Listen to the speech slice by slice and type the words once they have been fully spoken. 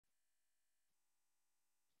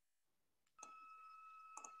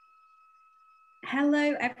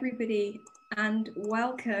Hello, everybody, and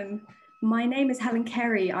welcome. My name is Helen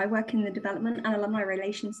Carey. I work in the Development and Alumni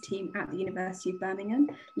Relations team at the University of Birmingham,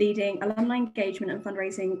 leading alumni engagement and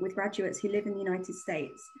fundraising with graduates who live in the United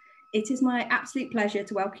States. It is my absolute pleasure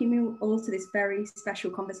to welcome you all to this very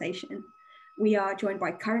special conversation. We are joined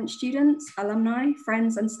by current students, alumni,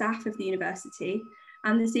 friends and staff of the university,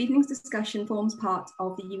 and this evening's discussion forms part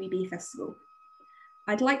of the UEB Festival.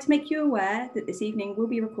 I'd like to make you aware that this evening will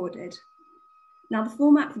be recorded. Now, the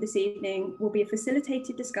format for this evening will be a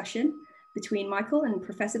facilitated discussion between Michael and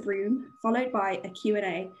Professor Broome, followed by a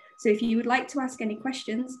Q&A. So if you would like to ask any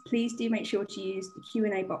questions, please do make sure to use the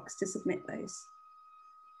Q&A box to submit those.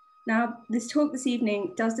 Now, this talk this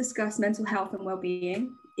evening does discuss mental health and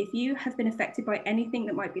well-being. If you have been affected by anything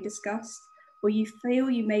that might be discussed, or you feel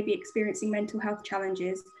you may be experiencing mental health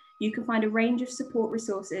challenges, you can find a range of support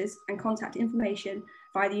resources and contact information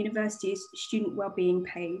via the university's student wellbeing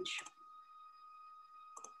page.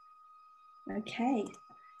 Okay,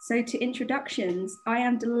 so to introductions, I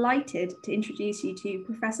am delighted to introduce you to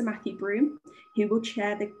Professor Matthew Broome, who will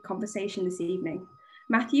chair the conversation this evening.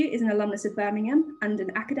 Matthew is an alumnus of Birmingham and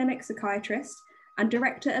an academic psychiatrist and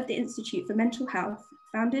director of the Institute for Mental Health,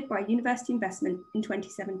 founded by University Investment in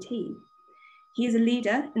 2017. He is a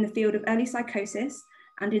leader in the field of early psychosis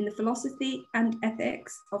and in the philosophy and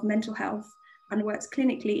ethics of mental health, and works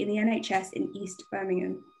clinically in the NHS in East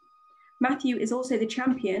Birmingham. Matthew is also the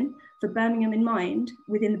champion for Birmingham in Mind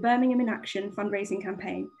within the Birmingham in Action fundraising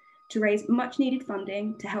campaign to raise much needed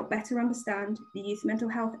funding to help better understand the youth mental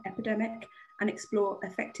health epidemic and explore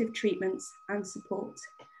effective treatments and support.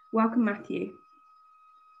 Welcome, Matthew.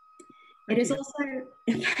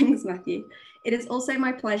 Thanks, Matthew. It is also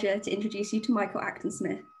my pleasure to introduce you to Michael Acton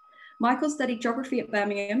Smith. Michael studied geography at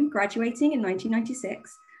Birmingham, graduating in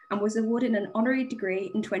 1996, and was awarded an honorary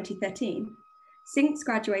degree in 2013. Since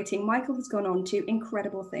graduating, Michael has gone on to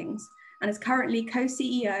incredible things and is currently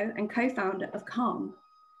co-CEO and co-founder of Calm.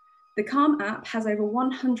 The Calm app has over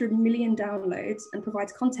 100 million downloads and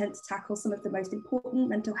provides content to tackle some of the most important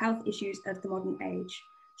mental health issues of the modern age: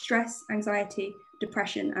 stress, anxiety,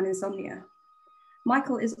 depression, and insomnia.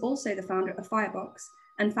 Michael is also the founder of Firebox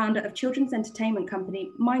and founder of children's entertainment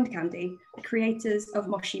company Mind Candy, the creators of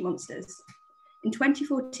Moshi Monsters. In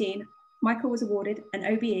 2014, Michael was awarded an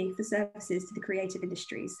OBE for services to the creative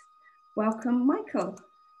industries. Welcome, Michael.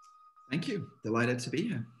 Thank you. Delighted to be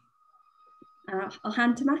here. I'll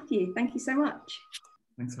hand to Matthew. Thank you so much.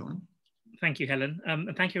 Thanks, Helen. Thank you, Helen.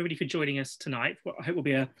 And thank you, everybody, for joining us tonight. What I hope will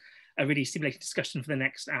be a really stimulating discussion for the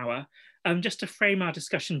next hour. Just to frame our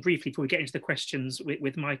discussion briefly before we get into the questions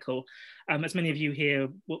with Michael, as many of you here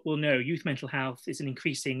will know, youth mental health is an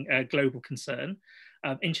increasing global concern.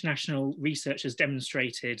 International research has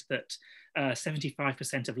demonstrated that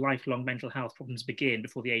 75% of lifelong mental health problems begin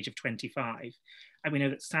before the age of 25. And we know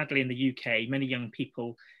that sadly in the UK, many young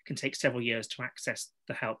people can take several years to access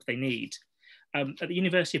the help they need. At the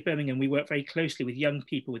University of Birmingham, we work very closely with young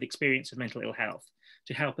people with experience of mental ill health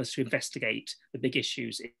to help us to investigate the big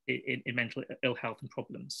issues in mental ill health and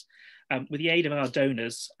problems. With the aid of our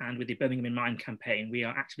donors and with the Birmingham in Mind campaign, we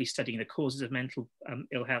are actively studying the causes of mental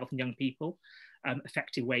ill health in young people,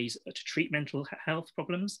 effective ways to treat mental health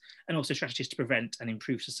problems, and also strategies to prevent and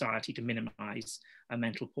improve society to minimise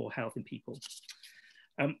mental poor health in people.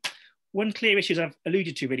 One clear issue, as I've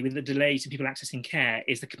alluded to really, with the delays in people accessing care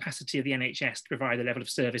is the capacity of the NHS to provide the level of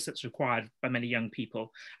service that's required by many young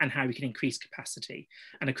people and how we can increase capacity.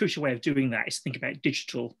 And a crucial way of doing that is to think about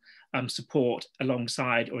digital support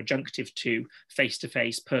alongside or adjunctive to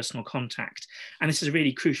face-to-face personal contact. And this is a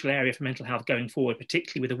really crucial area for mental health going forward,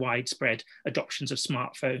 particularly with the widespread adoptions of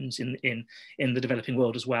smartphones in the developing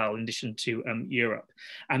world as well, in addition to Europe.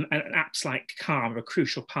 And apps like Calm are a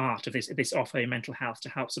crucial part of this offer in mental health to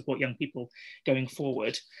help support young people going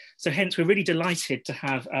forward. So hence, we're really delighted to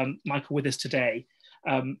have Michael with us today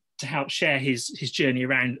to help share his journey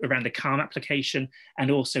around the Calm application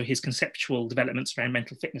and also his conceptual developments around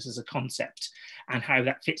mental fitness as a concept and how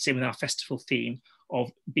that fits in with our festival theme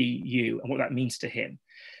of Be You and what that means to him.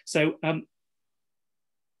 So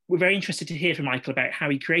we're very interested to hear from Michael about how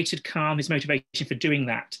he created Calm, his motivation for doing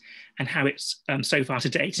that, and how it's so far to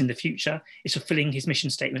date in the future is fulfilling his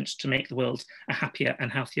mission statement to make the world a happier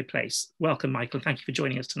and healthier place. Welcome, Michael, and thank you for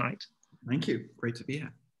joining us tonight. Thank you. Great to be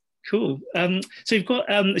here. Cool. So we've got,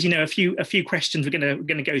 as you know, a few questions we're going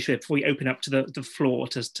to go through before we open up to the floor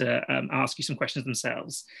to ask you some questions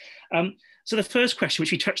themselves. So the first question,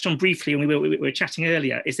 which we touched on briefly when we were chatting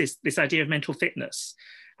earlier, is this idea of mental fitness.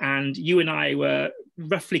 And you and I were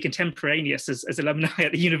roughly contemporaneous as alumni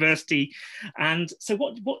at the university. And so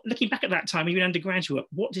what looking back at that time, when you were an undergraduate,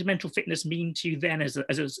 what did mental fitness mean to you then as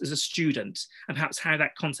a student, and perhaps how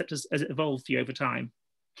that concept has evolved for you over time?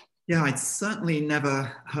 Yeah, I'd certainly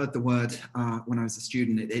never heard the word when I was a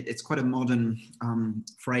student. It's quite a modern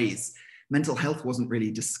phrase. Mental health wasn't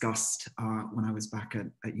really discussed when I was back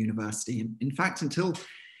at university. In fact, until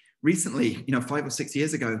recently, 5 or 6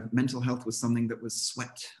 years ago, mental health was something that was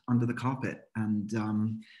swept under the carpet, and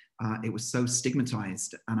it was so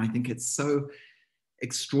stigmatized. And I think it's so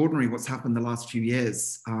extraordinary what's happened the last few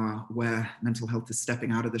years, where mental health is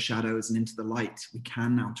stepping out of the shadows and into the light. We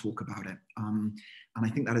can now talk about it. And I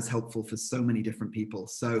think that is helpful for so many different people.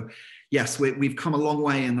 So yes, we've come a long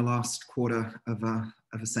way in the last quarter of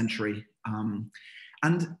a century.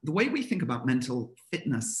 And the way we think about mental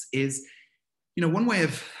fitness is, one way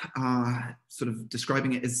of sort of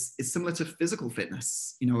describing it is similar to physical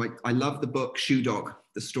fitness. I love the book Shoe Dog,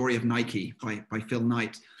 The Story of Nike by Phil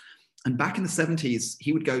Knight. And back in the 70s,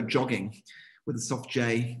 he would go jogging with a soft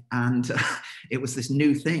J, and it was this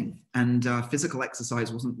new thing. And physical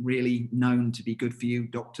exercise wasn't really known to be good for you.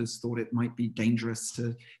 Doctors thought it might be dangerous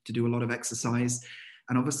to do a lot of exercise.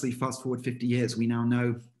 And obviously, fast forward 50 years, we now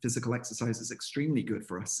know physical exercise is extremely good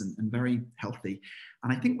for us and very healthy.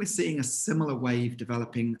 And I think we're seeing a similar wave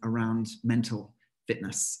developing around mental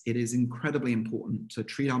fitness. It is incredibly important to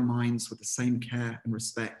treat our minds with the same care and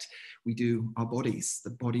respect we do our bodies.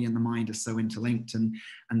 The body and the mind are so interlinked.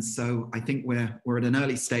 And so I think we're at an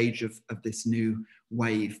early stage of this new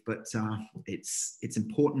wave, but it's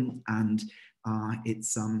important, and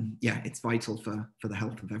it's vital for the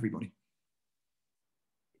health of everybody.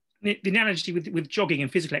 The analogy with jogging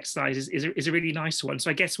and physical exercise is a really nice one. So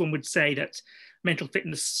I guess one would say that mental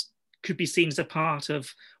fitness could be seen as a part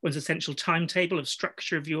of one's essential timetable of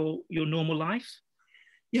structure of your normal life.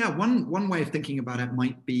 Yeah, one way of thinking about it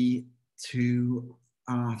might be to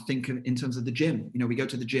think in terms of the gym. We go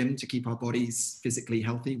to the gym to keep our bodies physically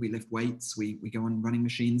healthy. We lift weights, we go on running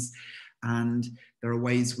machines, and there are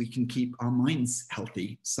ways we can keep our minds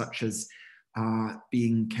healthy, such as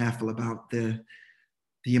being careful about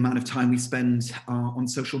the amount of time we spend on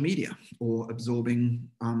social media, or absorbing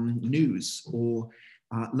news, or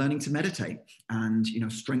learning to meditate, and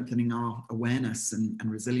strengthening our awareness and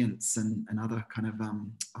resilience and other kind of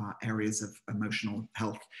areas of emotional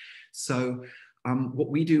health. So what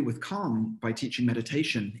we do with Calm by teaching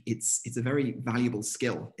meditation, it's a very valuable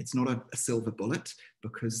skill. It's not a silver bullet,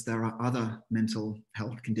 because there are other mental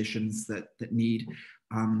health conditions that need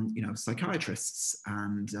psychiatrists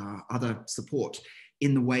and other support,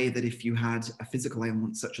 in the way that if you had a physical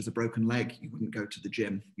ailment such as a broken leg, you wouldn't go to the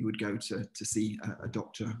gym, you would go to see a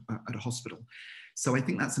doctor at a hospital. So I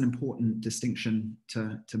think that's an important distinction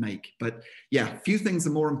to make. But yeah, few things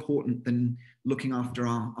are more important than looking after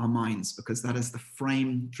our minds, because that is the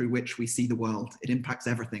frame through which we see the world. It impacts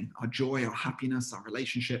everything, our joy, our happiness, our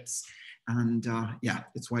relationships. And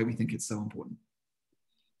it's why we think it's so important.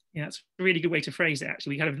 Yeah, it's a really good way to phrase it,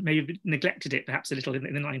 actually. We kind of maybe neglected it perhaps a little in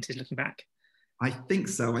the 90s, looking back. I think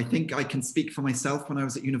so. I think I can speak for myself. When I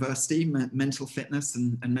was at university, mental fitness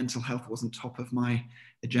and mental health wasn't top of my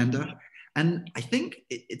agenda. And I think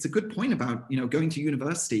it's a good point about, going to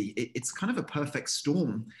university. It's kind of a perfect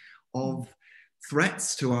storm of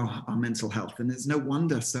threats to our mental health. And there's no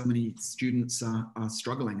wonder so many students are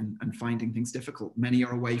struggling and finding things difficult. Many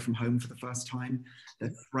are away from home for the first time.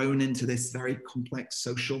 They're thrown into this very complex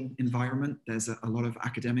social environment. There's a lot of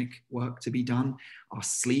academic work to be done. Our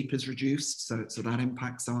sleep is reduced, so that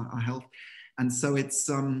impacts our health. And so it's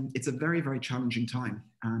a very, very challenging time.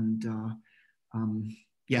 And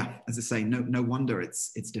as I say, no wonder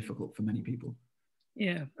it's difficult for many people.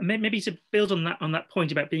 Yeah, and maybe to build on that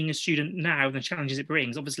point about being a student now and the challenges it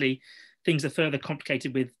brings. Obviously, things are further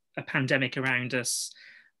complicated with a pandemic around us,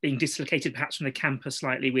 being dislocated perhaps from the campus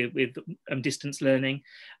slightly with distance learning.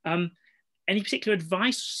 Any particular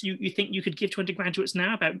advice you think you could give to undergraduates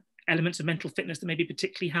now about elements of mental fitness that may be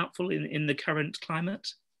particularly helpful in the current climate?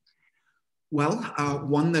 Well,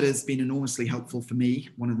 one that has been enormously helpful for me,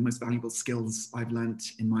 one of the most valuable skills I've learned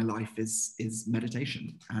in my life is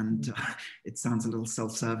meditation. And it sounds a little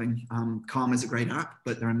self-serving. Calm is a great app,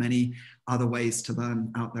 but there are many other ways to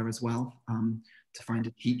learn out there as well, to find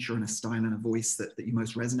a teacher and a style and a voice that you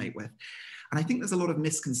most resonate with. And I think there's a lot of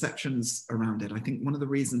misconceptions around it. I think one of the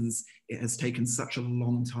reasons it has taken such a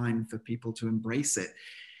long time for people to embrace it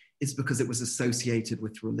is because it was associated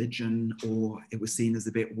with religion, or it was seen as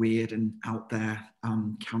a bit weird and out there,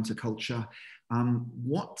 counterculture.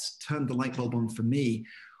 What turned the light bulb on for me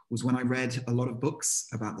was when I read a lot of books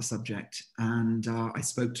about the subject, and I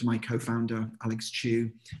spoke to my co-founder, Alex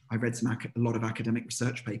Chu. I read a lot of academic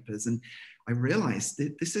research papers, and I realized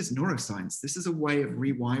that this is neuroscience. This is a way of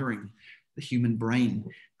rewiring the human brain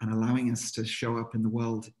and allowing us to show up in the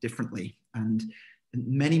world differently. And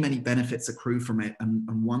many, many benefits accrue from it.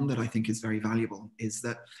 And one that I think is very valuable is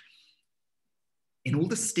that in all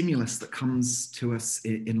the stimulus that comes to us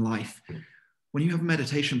in life, when you have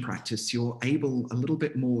meditation practice, you're able a little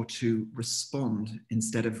bit more to respond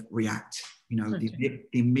instead of react. You know, the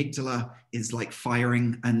amygdala is like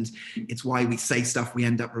firing, and it's why we say stuff we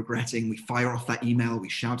end up regretting. We fire off that email, we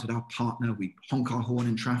shout at our partner, we honk our horn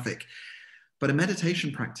in traffic. But a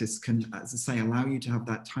meditation practice can, as I say, allow you to have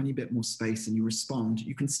that tiny bit more space, and you respond.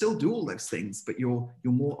 You can still do all those things, but you're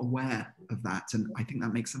more aware of that. And I think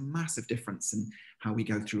that makes a massive difference in how we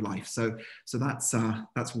go through life. So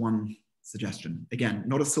that's one suggestion. Again,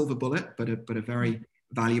 not a silver bullet, but a very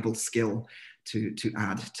valuable skill to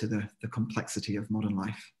add to the complexity of modern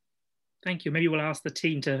life. Thank you. Maybe we'll ask the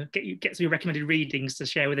team to get some recommended readings to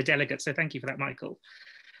share with the delegates. So thank you for that, Michael.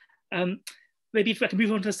 Maybe if I can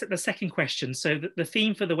move on to the second question. So the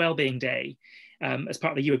theme for the Wellbeing Day as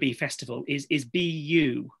part of the UOB Festival is Be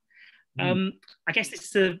You. I guess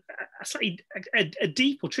this is a slightly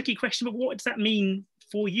deep or tricky question, but what does that mean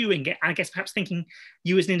for you? And I guess perhaps thinking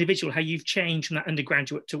you as an individual, how you've changed from that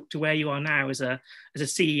undergraduate to where you are now as a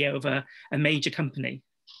CEO of a major company.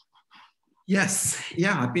 Yes,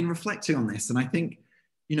 yeah, I've been reflecting on this, and I think,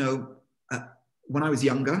 you know, when I was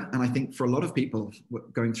younger, and I think for a lot of people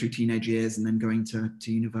going through teenage years and then going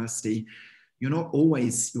to university, you're not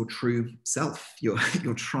always your true self. You're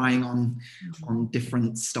trying on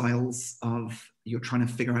different styles you're trying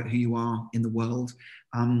to figure out who you are in the world.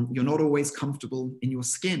 You're not always comfortable in your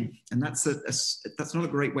skin, and that's not a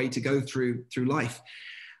great way to go through life.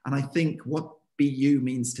 And I think what Be You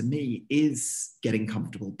means to me is getting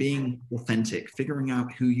comfortable, being authentic, figuring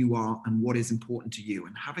out who you are and what is important to you,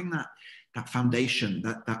 and having that foundation,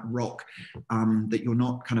 that rock, that you're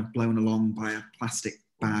not kind of blown along by a plastic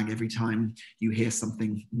bag every time you hear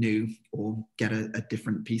something new or get a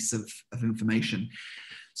different piece of information.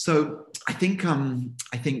 So I think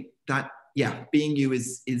that, yeah, being you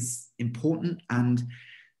is important. And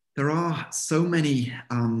there are so many,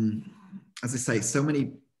 as I say, so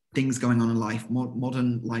many things going on in life.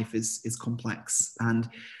 Modern life is complex, and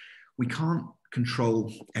we can't control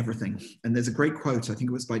everything. And there's a great quote, I think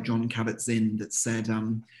it was by Jon Kabat-Zinn, that said,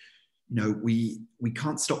 you know, we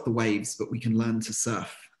can't stop the waves, but we can learn to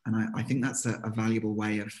surf. And I think that's a valuable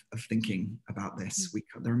way of thinking about this.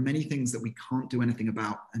 There are many things that we can't do anything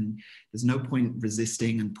about, and there's no point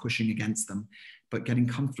resisting and pushing against them, but getting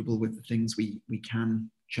comfortable with the things we can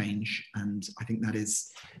change. And I think that is,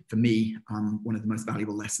 for me, one of the most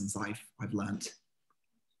valuable lessons I've learned.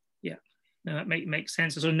 Yeah. No, that makes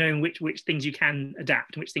sense. So knowing which things you can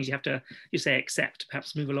adapt and which things you have to, you say, accept,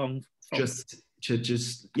 perhaps move along from.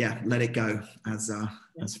 Just let it go, as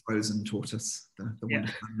Frozen taught us, the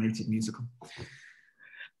wonderful animated musical.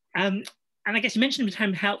 And I guess you mentioned the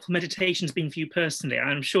time helpful meditation has been for you personally.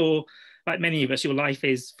 I'm sure, like many of us, your life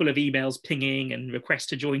is full of emails pinging and requests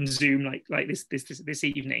to join Zoom like this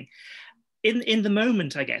evening. In the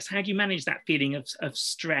moment, I guess, how do you manage that feeling of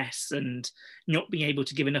stress and not being able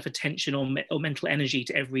to give enough attention or mental energy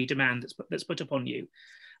to every demand that's put upon you?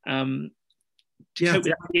 To cope with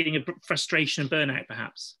that feeling of frustration and burnout,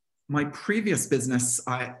 perhaps? My previous business,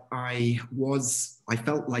 I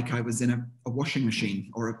felt like I was in a washing machine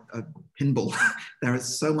or a pinball. There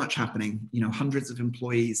is so much happening, you know, hundreds of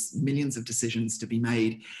employees, millions of decisions to be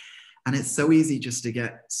made. And it's so easy just to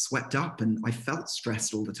get swept up, and I felt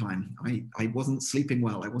stressed all the time. I wasn't sleeping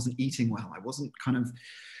well, I wasn't eating well, I wasn't kind of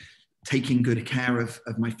taking good care of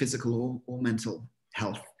my physical or mental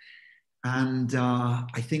health. And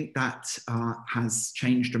I think that has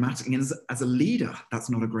changed dramatically. And as a leader, that's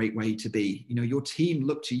not a great way to be. You know, your team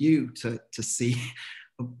look to you to see,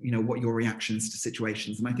 you know, what your reactions to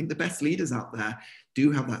situations. And I think the best leaders out there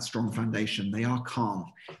do have that strong foundation. They are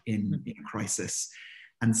calm in a crisis.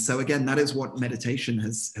 And so again, that is what meditation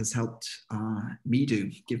has helped me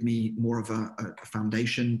do, give me more of a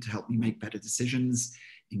foundation to help me make better decisions,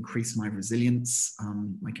 increase my resilience,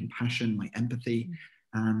 my compassion, my empathy,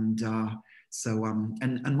 and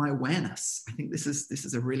my awareness. I think this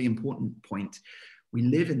is a really important point. We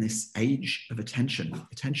live in this age of attention.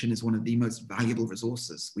 Attention is one of the most valuable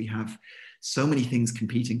resources. We have so many things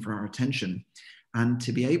competing for our attention, and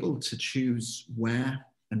to be able to choose where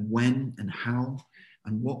and when and how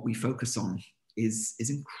and what we focus on is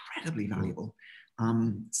incredibly valuable.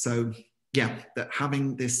 So yeah, that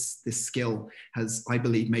having this skill has, I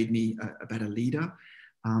believe, made me a better leader,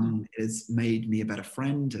 It has made me a better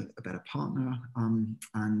friend, a better partner,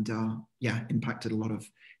 and yeah, impacted a lot of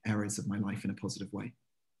areas of my life in a positive way.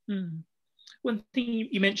 One thing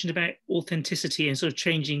you mentioned about authenticity and sort of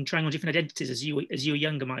trying on different identities as you were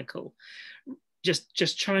younger, Michael,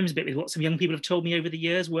 just chimes a bit with what some young people have told me over the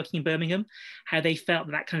years working in Birmingham, how they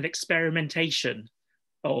felt that kind of experimentation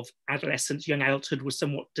of adolescence, young adulthood was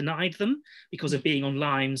somewhat denied them because of being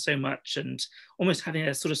online so much and almost having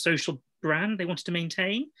a sort of social brand they wanted to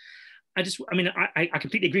maintain. I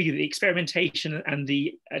completely agree with you. The experimentation and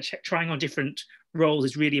the trying on different roles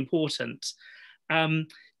is really important.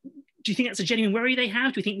 Do you think that's a genuine worry they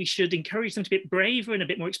have? Do you think we should encourage them to be a bit braver and a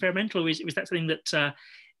bit more experimental? Or is that something that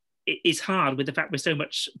is hard with the fact we're so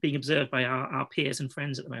much being observed by our peers and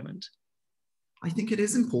friends at the moment? I think it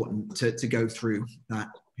is important to go through that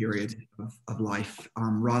period of life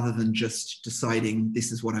rather than just deciding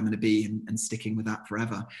this is what I'm going to be and sticking with that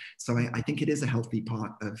forever. So I think it is a healthy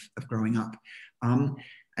part of growing up.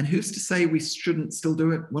 And who's to say we shouldn't still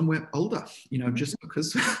do it when we're older? You know, just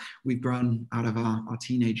because we've grown out of our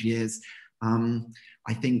teenage years.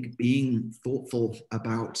 I think being thoughtful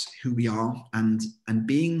about who we are and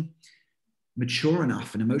being mature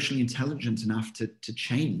enough and emotionally intelligent enough to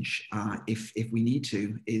change if we need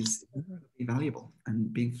to is valuable,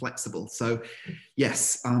 and being flexible. So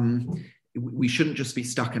yes, we shouldn't just be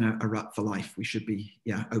stuck in a rut for life. We should be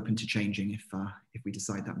open to changing if we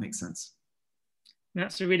decide that makes sense.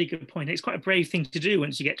 That's a really good point. It's quite a brave thing to do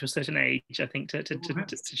once you get to a certain age, I think, to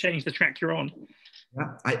change the track you're on.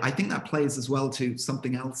 Yeah, I think that plays as well to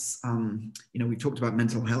something else. You know, we talked about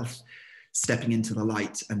mental health stepping into the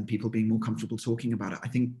light and people being more comfortable talking about it. I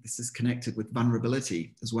think this is connected with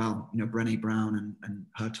vulnerability as well. You know, Brené Brown and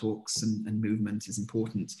her talks and movement is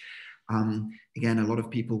important. Again, a lot of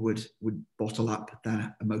people would bottle up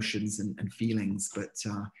their emotions and feelings, but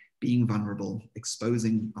being vulnerable,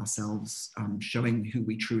 exposing ourselves, showing who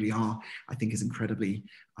we truly are, I think is incredibly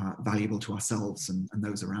valuable to ourselves and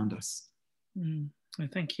those around us.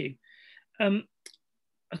 Thank you.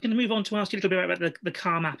 I'm going to move on to ask you a little bit about the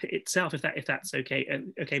Calm app itself, if that's okay.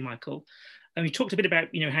 Okay, Michael. We talked a bit about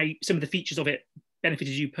how some of the features of it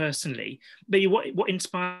benefited you personally. Maybe what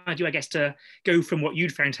inspired you, I guess, to go from what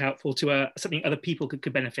you'd found helpful to something other people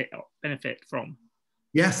could benefit from?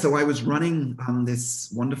 Yeah, so I was running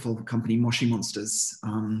this wonderful company, Moshi Monsters,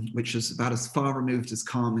 which is about as far removed as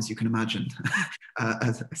Calm as you can imagine.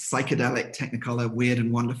 A psychedelic, technicolor, weird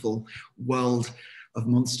and wonderful world of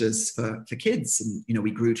monsters for kids. And,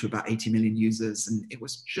 we grew to about 80 million users, and it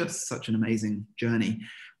was just such an amazing journey.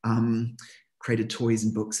 Created toys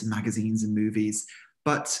and books and magazines and movies.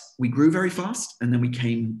 But we grew very fast, and then we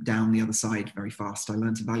came down the other side very fast. I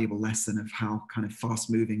learned a valuable lesson of how kind of fast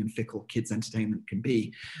moving and fickle kids' entertainment can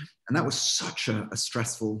be. And that was such a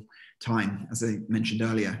stressful time. As I mentioned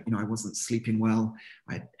earlier, I wasn't sleeping well.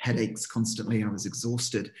 I had headaches constantly. I was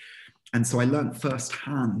exhausted. And so I learned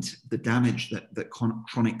firsthand the damage that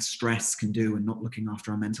chronic stress can do and not looking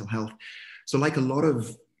after our mental health. So like a lot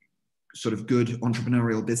of sort of good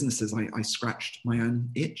entrepreneurial businesses, I scratched my own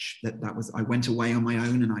itch. I went away on my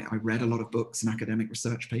own, and I read a lot of books and academic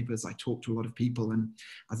research papers. I talked to a lot of people, and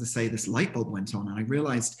as I say, this light bulb went on, and I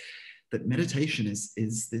realized that meditation is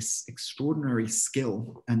this extraordinary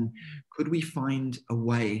skill, and could we find a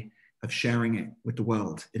way of sharing it with the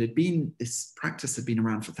world? This practice had been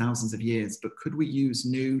around for thousands of years, but could we use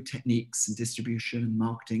new techniques and distribution and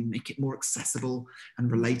marketing, make it more accessible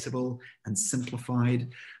and relatable and simplified,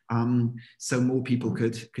 so more people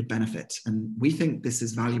could benefit? And we think this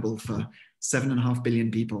is valuable for 7.5 billion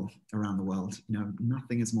people around the world.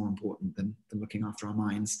 Nothing is more important than looking after our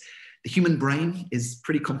minds. The human brain is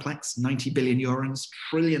pretty complex, 90 billion neurons,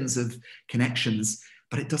 trillions of connections,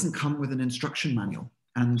 but it doesn't come with an instruction manual.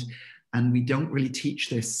 And we don't really teach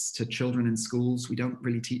this to children in schools. We don't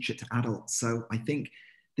really teach it to adults. So I think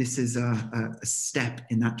this is a step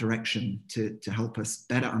in that direction to help us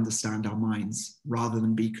better understand our minds rather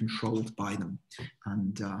than be controlled by them.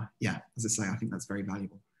 And as I say, I think that's very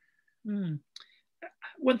valuable.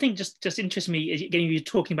 One thing just interests me is, again, you're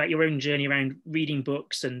talking about your own journey around reading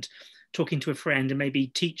books and talking to a friend and maybe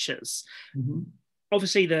teachers. Mm-hmm.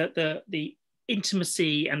 Obviously, the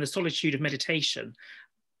intimacy and the solitude of meditation,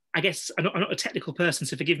 I guess I'm not a technical person,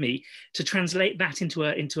 so forgive me, to translate that into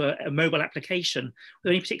a mobile application. Were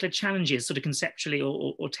there any particular challenges, sort of conceptually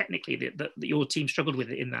or technically, that your team struggled with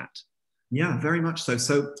in that? Yeah, very much so.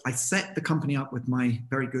 So I set the company up with my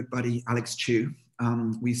very good buddy, Alex Chu.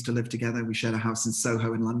 We used to live together. We shared a house in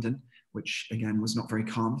Soho in London, which again was not very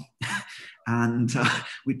calm. And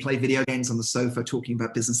we'd play video games on the sofa talking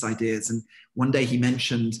about business ideas. And one day he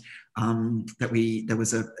mentioned that there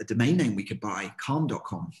was a domain name we could buy,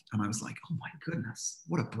 calm.com. And I was like, oh my goodness,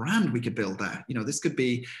 what a brand we could build there. You know, this could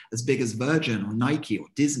be as big as Virgin or Nike or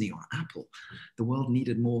Disney or Apple. The world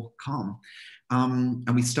needed more calm.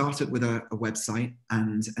 And we started with a website,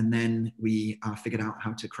 and then we figured out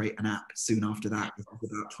how to create an app soon after that. It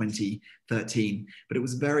was about 2013, but it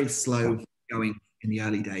was very slow going in the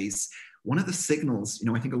early days. One of the signals, you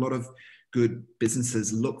know, I think a lot of good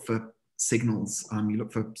businesses look for signals. You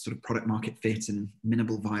look for sort of product market fit and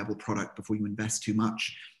minimal viable product before you invest too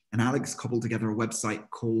much. And Alex cobbled together a website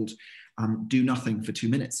called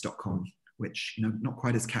donothingfor2minutes.com, which, you know, not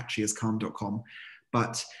quite as catchy as calm.com,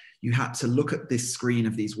 but you had to look at this screen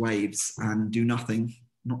of these waves and do nothing,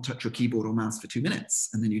 not touch your keyboard or mouse for 2 minutes,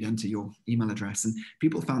 and then you'd enter your email address. And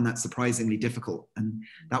people found that surprisingly difficult. And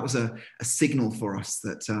that was a signal for us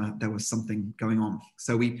that there was something going on.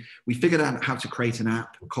 So we figured out how to create an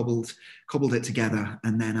app, cobbled it together,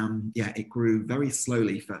 and then yeah, it grew very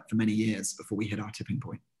slowly for many years before we hit our tipping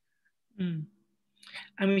point. Mm.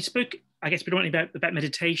 And we spoke, I guess, predominantly about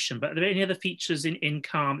meditation, but are there any other features in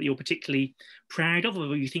Calm that you're particularly proud of,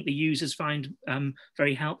 or you think the users find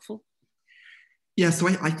very helpful? Yeah, so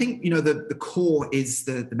I think, you know, the core is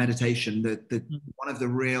the meditation. One of the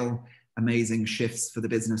real amazing shifts for the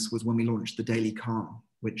business was when we launched the Daily Calm,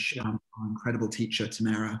 which our incredible teacher,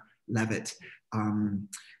 Tamara Levitt,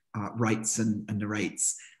 writes and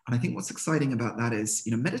narrates. And I think what's exciting about that is,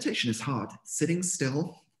 you know, meditation is hard. Sitting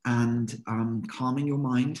still and calming your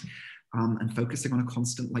mind and focusing on a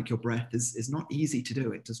constant like your breath is not easy to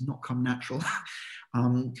do. It does not come natural.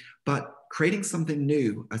 But creating something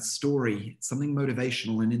new, a story, something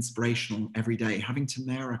motivational and inspirational every day, having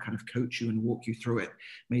Tamara kind of coach you and walk you through it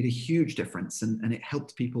made a huge difference, and it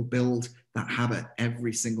helped people build that habit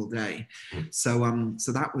every single day. So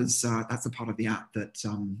that's a part of the app that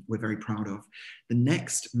we're very proud of. The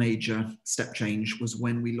next major step change was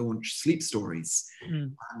when we launched Sleep Stories.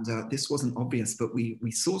 And this wasn't obvious, but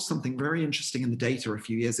we saw something very interesting in the data a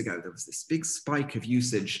few years ago. There was this big spike of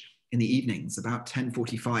usage in the evenings, about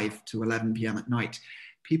 10:45 to 11 p.m. at night.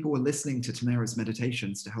 People were listening to Tamara's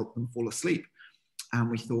meditations to help them fall asleep. And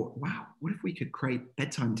we thought, wow, what if we could create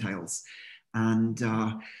bedtime tales and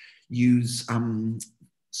use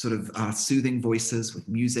sort of soothing voices with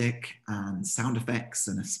music and sound effects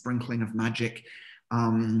and a sprinkling of magic,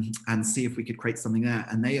 and see if we could create something there.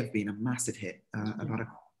 And they have been a massive hit. About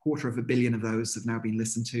 250 million of those have now been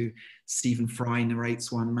listened to. Stephen Fry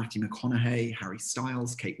narrates one, Matthew McConaughey, Harry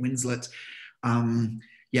Styles, Kate Winslet.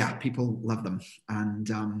 Yeah, people love them. And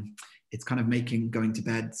it's kind of making going to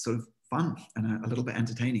bed sort of fun and a little bit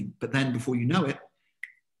entertaining. But then before you know it,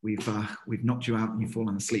 we've knocked you out and you've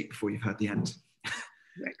fallen asleep before you've heard the end.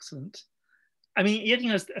 Excellent. I mean, the other thing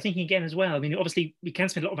I was thinking again as well, I mean, obviously we can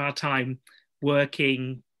spend a lot of our time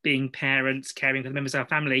working, being parents, caring for the members of our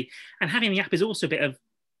family, and having the app is also a bit of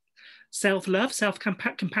self-love,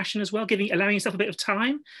 self-compassion as well, allowing yourself a bit of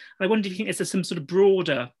time. I wonder if you think there's some sort of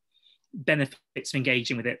broader benefits of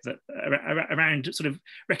engaging with it that around sort of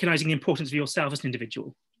recognizing the importance of yourself as an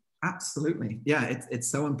individual. Absolutely. Yeah,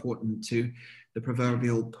 it's so important to the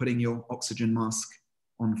proverbial putting your oxygen mask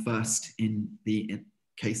on first in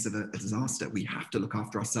case of a disaster. We have to look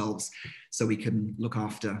after ourselves so we can look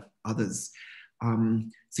after others.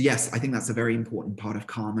 So yes, I think that's a very important part of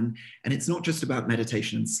Calm. And it's not just about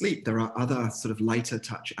meditation and sleep. There are other sort of lighter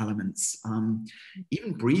touch elements.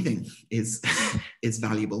 Even breathing is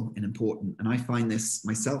valuable and important. And I find this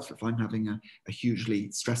myself, if I'm having a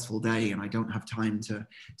hugely stressful day and I don't have time to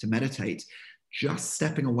meditate, just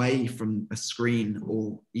stepping away from a screen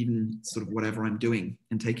or even sort of whatever I'm doing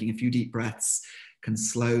and taking a few deep breaths can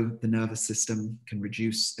slow the nervous system, can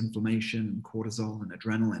reduce inflammation, cortisol and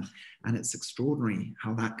adrenaline. And it's extraordinary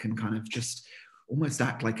how that can kind of just almost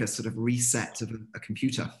act like a sort of reset of a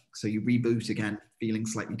computer. So you reboot again, feeling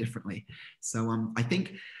slightly differently. So I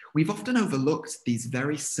think we've often overlooked these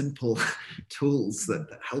very simple tools that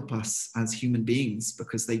help us as human beings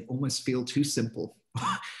because they almost feel too simple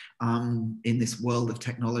in this world of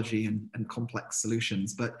technology and complex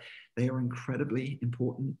solutions, but they are incredibly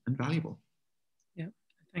important and valuable. Yeah,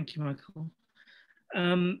 thank you, Michael.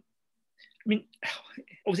 I mean,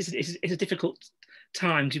 obviously it's a difficult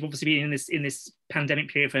time because you've obviously been in this pandemic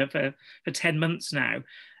period for 10 months now.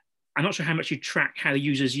 I'm not sure how much you track how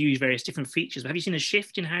users use various different features, but have you seen a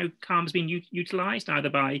shift in how Calm's been utilised, either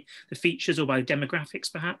by the features or by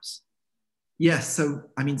demographics, perhaps? Yes, so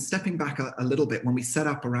I mean, stepping back a little bit, when we set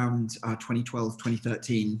up around 2012,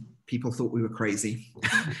 2013, people thought we were crazy.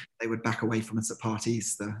 They would back away from us at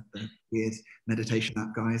parties, the weird meditation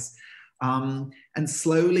app guys. And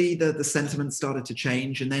slowly the sentiment started to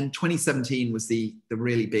change. And then 2017 was the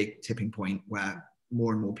really big tipping point where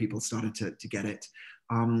more and more people started to get it.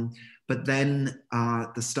 But then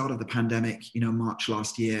the start of the pandemic, March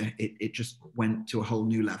last year, it just went to a whole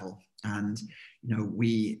new level. And,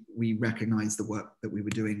 we recognized the work that we were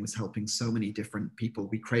doing was helping so many different people.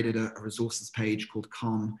 We created a resources page called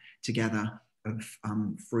Calm Together of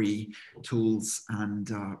free tools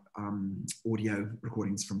and audio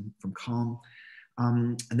recordings from Calm.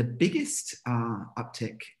 And the biggest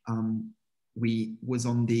uptick was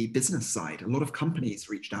on the business side. A lot of companies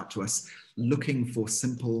reached out to us looking for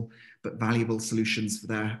simple but valuable solutions for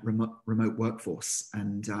their remote workforce.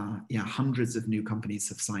 And hundreds of new companies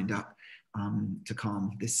have signed up to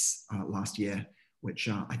Calm this last year, which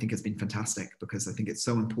I think has been fantastic, because I think it's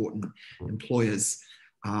so important employers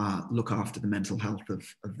look after the mental health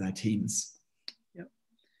of their teams. Yeah,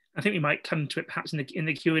 I think we might come to it perhaps in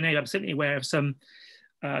the Q&A. I'm certainly aware of some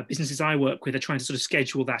businesses I work with are trying to sort of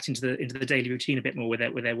schedule that into the daily routine a bit more with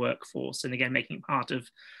their workforce, and again making it part of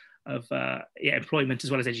employment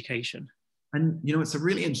as well as education. And it's a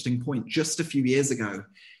really interesting point. Just a few years ago,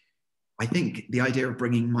 I think the idea of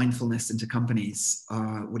bringing mindfulness into companies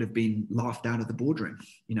would have been laughed out of the boardroom.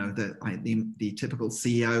 The typical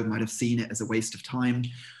CEO might have seen it as a waste of time,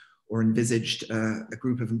 or envisaged a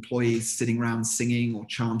group of employees sitting around singing or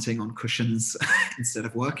chanting on cushions instead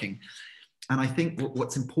of working. And I think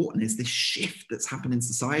what's important is this shift that's happened in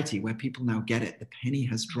society, where people now get it. The penny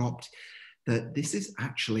has dropped that this is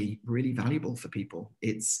actually really valuable for people.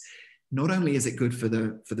 It's not only is it good for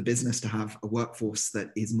the business to have a workforce that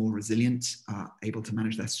is more resilient, able to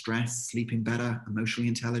manage their stress, sleeping better, emotionally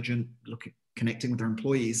intelligent, connecting with their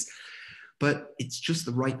employees, but it's just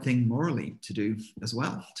the right thing morally to do as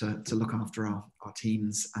well, to look after our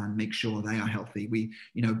teams and make sure they are healthy.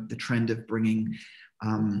 The trend of bringing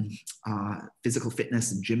physical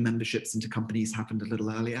fitness and gym memberships into companies happened a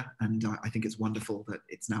little earlier. And I think it's wonderful that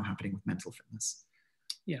it's now happening with mental fitness.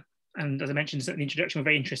 Yeah. And as I mentioned in the introduction, we're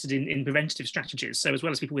very interested in preventative strategies. So as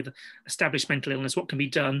well as people with established mental illness, what can be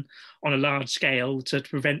done on a large scale to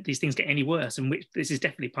prevent these things getting any worse? And this is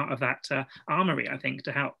definitely part of that armory, I think,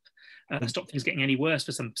 to help stop things getting any worse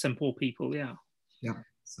for some poor people. Yeah. Yeah,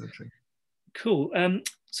 so true. Cool.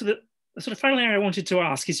 So the sort of final area I wanted to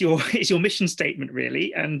ask is your mission statement,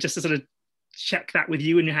 really, and just to sort of check that with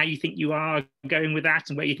you and how you think you are going with that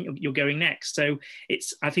and where you think you're going next. So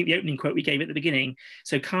it's, I think, the opening quote we gave at the beginning.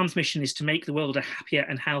 So Calm's mission is to make the world a happier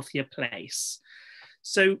and healthier place.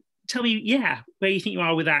 So tell me, where you think you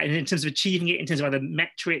are with that, and in terms of achieving it, in terms of either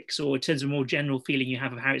metrics or in terms of a more general feeling you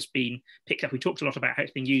have of how it's been picked up. We talked a lot about how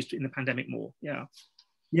it's been used in the pandemic more.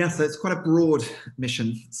 Yeah, so it's quite a broad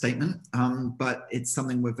mission statement, but it's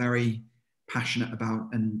something we're very passionate about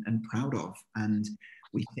and proud of. And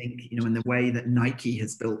we think, in the way that Nike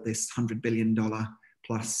has built this $100 billion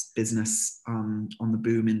plus business on the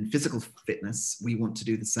boom in physical fitness, we want to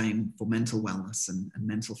do the same for mental wellness and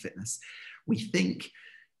mental fitness. We think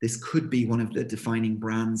this could be one of the defining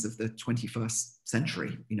brands of the 21st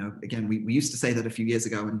century. Again, we used to say that a few years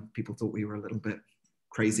ago and people thought we were a little bit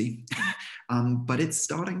crazy, but it's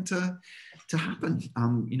starting to happen.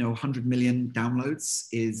 100 million downloads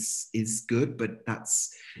is good, but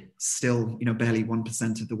that's still barely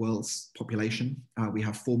 1% of the world's population. We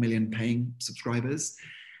have 4 million paying subscribers,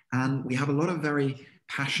 and we have a lot of very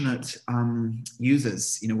passionate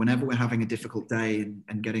users. Whenever we're having a difficult day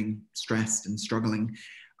and getting stressed and struggling,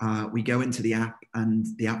 we go into the app and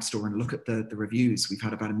the App Store and look at the reviews. We've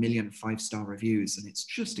had about 1 million 5-star reviews, and it's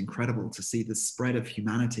just incredible to see the spread of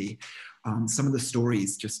humanity. Some of the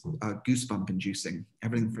stories just goosebump inducing,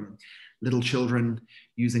 everything from little children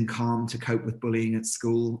using Calm to cope with bullying at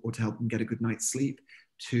school or to help them get a good night's sleep,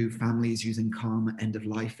 to families using Calm at end of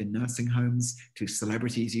life in nursing homes, to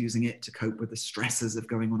celebrities using it to cope with the stresses of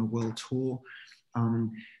going on a world tour,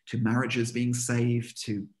 to marriages being saved,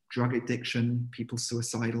 to drug addiction, people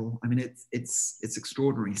suicidal. I mean, it's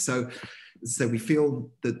extraordinary. So we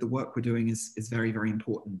feel that the work we're doing is very, very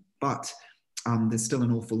important, but there's still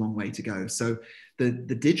an awful long way to go. So the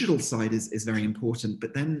digital side is very important,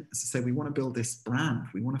 but then, as I say, we want to build this brand.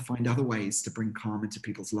 We want to find other ways to bring Calm into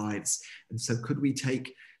people's lives. And so could we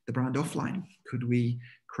take the brand offline? Could we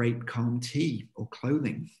create Calm tea or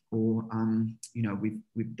clothing? Or,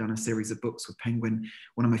 we've done a series of books with Penguin.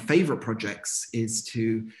 One of my favorite projects is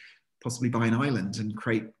to possibly buy an island and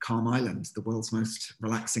create Calm Island, the world's most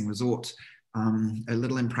relaxing resort. A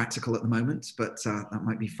little impractical at the moment, but that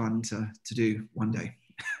might be fun to do one day.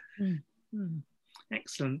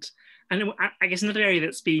 Excellent. And I guess another area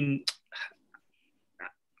that's been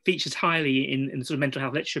features highly in the sort of mental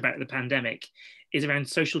health literature about the pandemic is around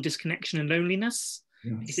social disconnection and loneliness.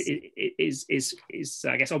 Yes. Is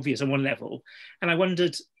I guess obvious on one level, and I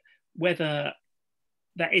wondered whether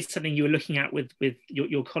that is something you were looking at with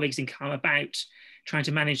your colleagues in CALM about trying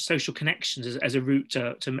to manage social connections as a route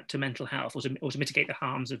to mental health, or to mitigate the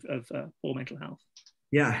harms of poor mental health.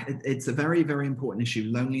 Yeah, it's a very, very important issue.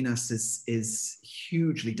 Loneliness is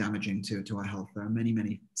hugely damaging to our health. There are many,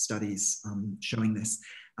 many studies showing this.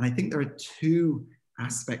 And I think there are two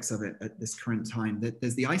aspects of it at this current time.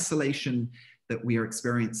 There's the isolation that we are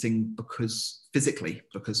experiencing because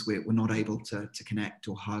we're not able to connect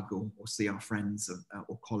or hug or see our friends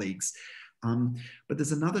or colleagues. But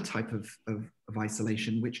there's another type of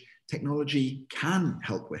isolation which technology can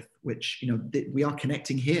help with, which, we are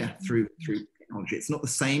connecting here through technology. It's not the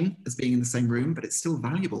same as being in the same room, but it's still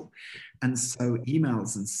valuable. And so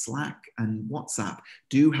emails and Slack and WhatsApp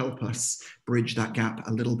do help us bridge that gap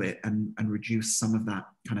a little bit and reduce some of that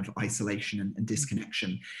kind of isolation and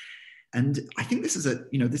disconnection. And I think this is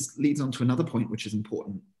this leads on to another point, which is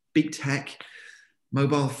important. Big tech,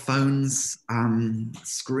 mobile phones,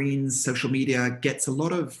 screens, social media gets a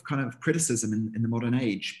lot of kind of criticism in the modern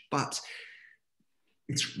age, but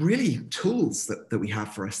it's really tools that we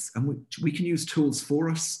have for us, and we can use tools for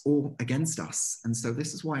us or against us. And so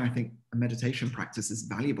this is why I think a meditation practice is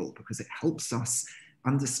valuable, because it helps us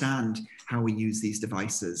understand how we use these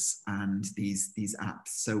devices and these apps,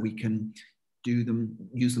 so we can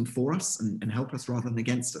use them for us and help us rather than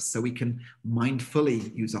against us. So we can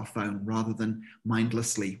mindfully use our phone rather than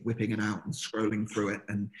mindlessly whipping it out and scrolling through it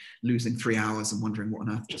and losing 3 hours and wondering what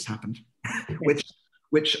on earth just happened,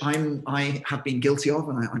 which I have been guilty of,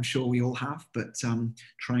 and I'm sure we all have, but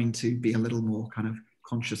trying to be a little more kind of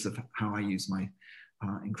conscious of how I use my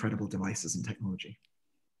incredible devices and technology.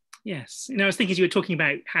 Yes, I was thinking as you were talking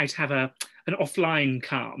about how to have an offline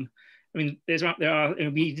calm. I mean,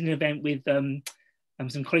 we did an event with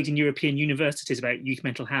some colleagues in European universities about youth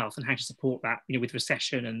mental health and how to support that, with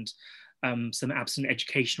recession and some absent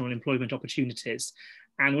educational and employment opportunities.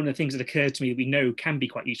 And one of the things that occurred to me that we know can be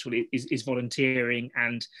quite useful is volunteering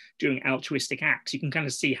and doing altruistic acts. You can kind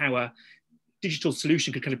of see how a digital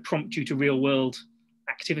solution could kind of prompt you to real world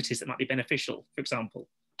activities that might be beneficial, for example.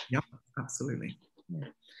 Yep, absolutely. Yeah.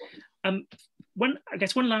 I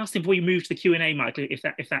guess one last thing before we move to the Q&A, Michael,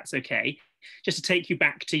 if that's okay, just to take you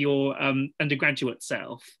back to your undergraduate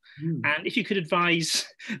self. And if you could advise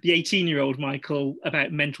the 18-year-old Michael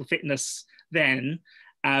about mental fitness then,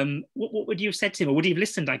 what would you have said to him, or would he have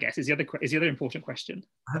listened, I guess, is the other important question.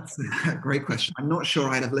 That's a great question. I'm not sure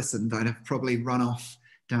I'd have listened. I'd have probably run off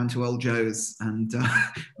down to Old Joe's and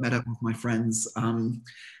met up with my friends and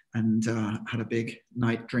had a big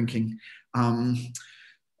night drinking.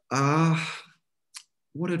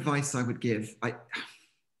 What advice I would give?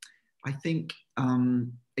 I think,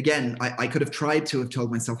 again, I could have tried to have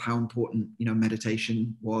told myself how important,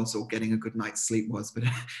 meditation was, or getting a good night's sleep was,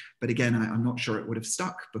 but again, I'm not sure it would have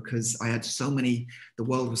stuck, because I had the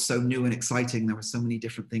world was so new and exciting. There were so many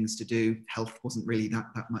different things to do. Health wasn't really that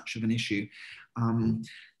much of an issue.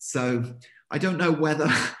 So I don't know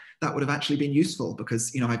whether that would have actually been useful,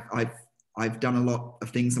 because, I've done a lot of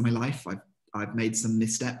things in my life. I've made some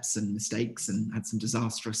missteps and mistakes and had some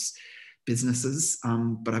disastrous businesses,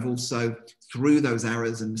 but I've also, through those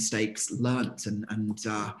errors and mistakes, learnt and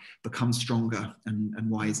become stronger and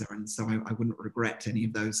wiser. And so I wouldn't regret any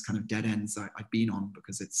of those kind of dead ends I've been on,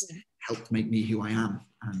 because it's helped make me who I am,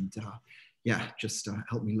 and just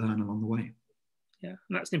helped me learn along the way. Yeah,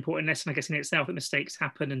 and that's an important lesson, I guess, in itself, that mistakes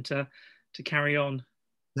happen and to carry on.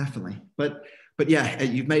 Definitely. But yeah,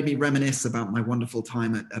 you've made me reminisce about my wonderful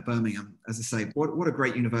time at Birmingham. As I say, what a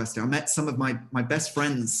great university. I met some of my best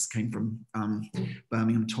friends came from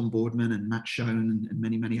Birmingham, Tom Boardman and Matt Schoen and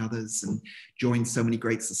many, many others, and joined so many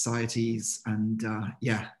great societies. And I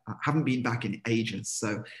haven't been back in ages.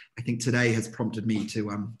 So I think today has prompted me to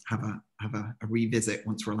have a revisit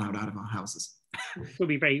once we're allowed out of our houses.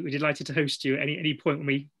 We're delighted to host you at any point when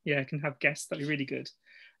we can have guests. That'd be really good.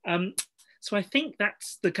 So I think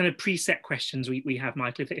that's the kind of preset questions we have,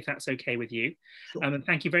 Michael, if that's okay with you. Sure. And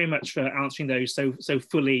thank you very much for answering those so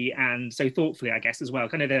fully and so thoughtfully, I guess, as well.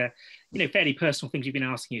 Kind of the fairly personal things you've been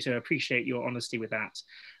asking you, so I appreciate your honesty with that.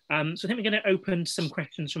 So I think we're going to open some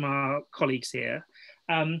questions from our colleagues here.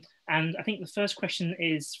 And I think the first question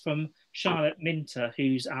is from Charlotte Minter,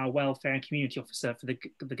 who's our Welfare and Community Officer for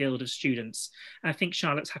the Guild of Students. And I think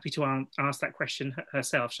Charlotte's happy to ask that question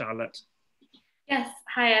herself, Charlotte. Yes,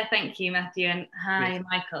 hiya, thank you, Matthew, and hi, yes.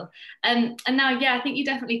 Michael. And now, I think you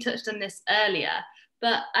definitely touched on this earlier,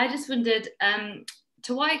 but I just wondered,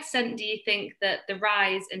 To what extent do you think that the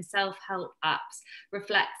rise in self-help apps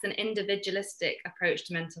reflects an individualistic approach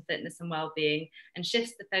to mental fitness and well-being and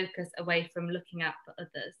shifts the focus away from looking out for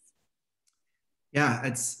others? Yeah,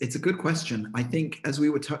 it's a good question. I think, as we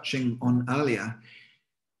were touching on earlier,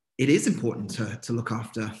 it is important to look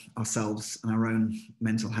after ourselves and our own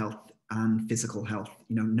mental health and physical health.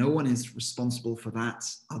 You know, no one is responsible for that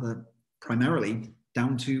other primarily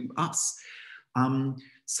down to us.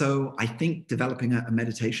 So I think developing a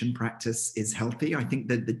meditation practice is healthy. I think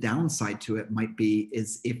that the downside to it might be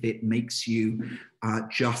is if it makes you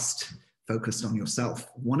just focused on yourself.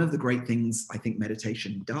 One of the great things I think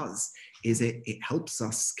meditation does is it helps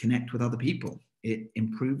us connect with other people. It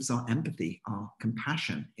improves our empathy, our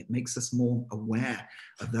compassion. It makes us more aware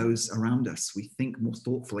of those around us. We think more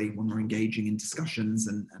thoughtfully when we're engaging in discussions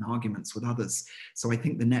and arguments with others. So I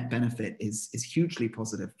think the net benefit is hugely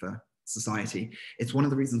positive for society. It's one of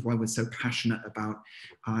the reasons why we're so passionate about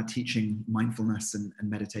teaching mindfulness and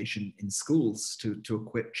meditation in schools to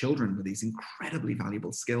equip children with these incredibly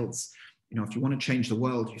valuable skills. You know, if you want to change the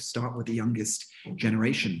world, you start with the youngest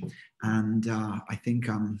generation. And I think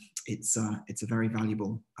it's a very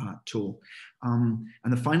valuable tool. And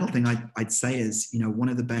the final thing I'd say is, you know, one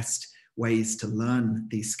of the best ways to learn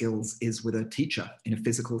these skills is with a teacher in a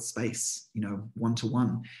physical space, you know,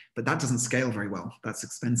 one-to-one. But that doesn't scale very well. That's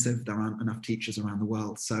expensive. There aren't enough teachers around the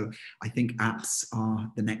world. So I think apps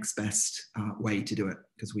are the next best way to do it,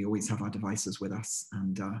 because we always have our devices with us,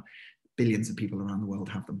 and billions of people around the world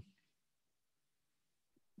have them.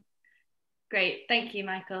 Great. Thank you,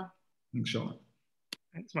 Michael. Thanks, Charlotte.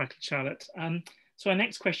 Thanks, Michael and Charlotte. So our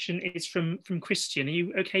next question is from Christian. Are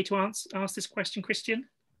you okay to ask this question, Christian?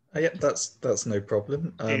 Yeah, that's no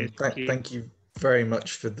problem. Thank you. Very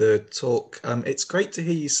much for the talk. It's great to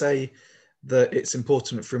hear you say that it's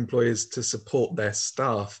important for employers to support their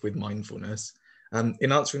staff with mindfulness.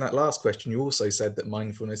 In answering that last question, you also said that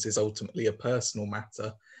mindfulness is ultimately a personal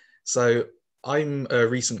matter. So I'm a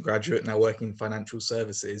recent graduate now working in financial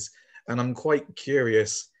services, and I'm quite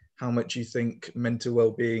curious how much you think mental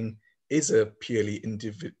well-being is a purely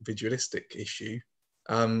individualistic issue,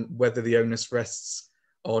 whether the onus rests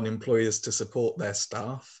on employers to support their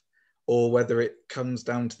staff, or whether it comes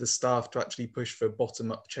down to the staff to actually push for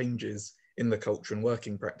bottom-up changes in the culture and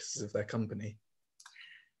working practices of their company.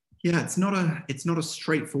 Yeah, it's not a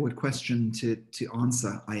straightforward question to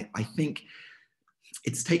answer. I think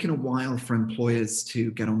it's taken a while for employers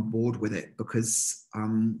to get on board with it, because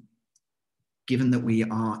given that we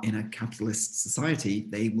are in a capitalist society,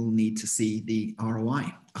 they will need to see the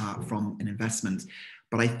ROI from an investment.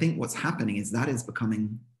 But I think what's happening is that is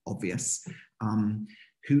becoming obvious.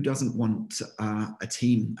 Who doesn't want a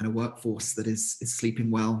team and a workforce that is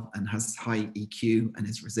sleeping well and has high EQ and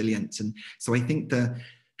is resilient? And so I think the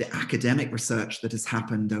academic research that has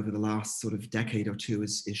happened over the last sort of decade or two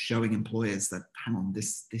is showing employers that, hang on,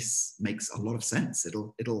 this makes a lot of sense.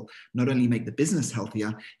 It'll not only make the business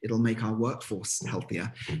healthier, it'll make our workforce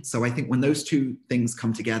healthier. So I think when those two things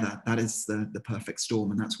come together, that is the perfect storm.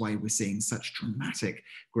 And that's why we're seeing such dramatic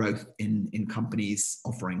growth in companies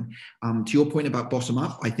offering. To your point about bottom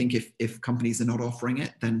up, I think if companies are not offering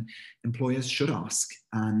it, then employers should ask.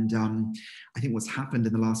 And I think what's happened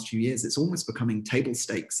in the last few years, it's almost becoming table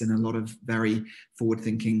stakes in a lot of very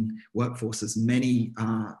forward-thinking workforces. Many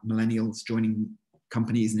millennials joining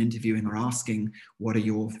companies and interviewing are asking, what are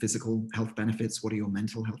your physical health benefits? What are your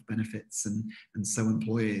mental health benefits? And so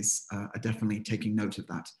employers are definitely taking note of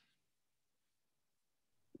that.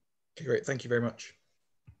 Okay, great. Thank you very much.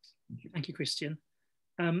 Thank you, Christian.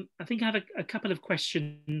 I think I have a couple of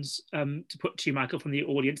questions to put to you, Michael, from the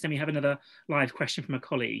audience. Then we have another live question from a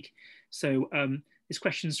colleague. So this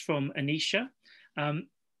question's from Anisha.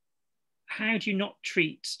 How do you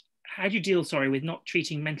deal with not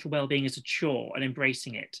treating mental well-being as a chore and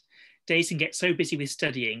embracing it? Days can get so busy with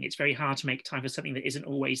studying, it's very hard to make time for something that isn't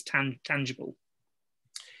always tangible.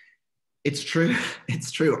 It's true.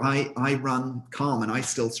 It's true. I run Calm, and I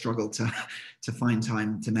still struggle to find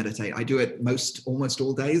time to meditate. I do it almost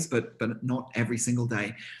all days, but not every single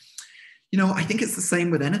day. You know, I think it's the same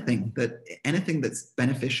with anything that's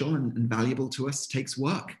beneficial and valuable to us takes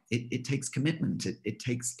work. It takes commitment. It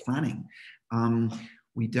takes planning.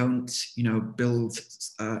 We don't, build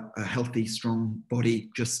a healthy, strong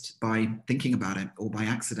body just by thinking about it or by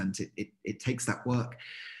accident. It takes that work.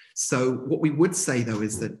 So what we would say, though,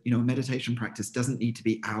 is that, meditation practice doesn't need to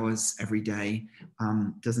be hours every day,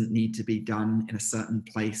 doesn't need to be done in a certain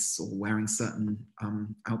place or wearing certain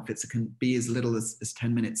outfits. It can be as little as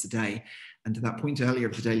 10 minutes a day. And to that point earlier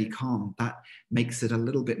of the daily calm, that makes it a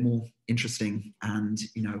little bit more interesting and,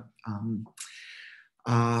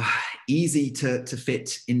 easy to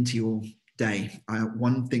fit into your day.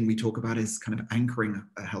 One thing we talk about is kind of anchoring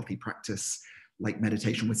a healthy practice like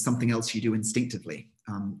meditation with something else you do instinctively.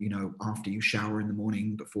 You know, after you shower in the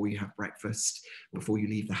morning, before you have breakfast, before you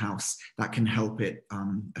leave the house, that can help it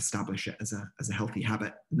establish it as a healthy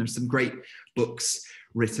habit. And there's some great books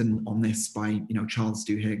written on this by, you know, Charles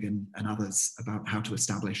Duhigg and others about how to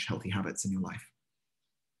establish healthy habits in your life.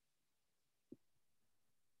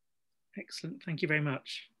 Excellent, thank you very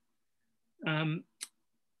much.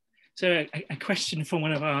 So a question from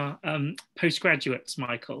one of our postgraduates,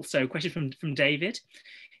 Michael. So a question from David.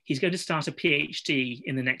 He's going to start a PhD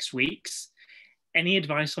in the next weeks. Any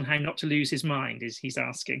advice on how not to lose his mind, he's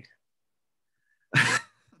asking.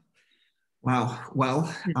 Wow,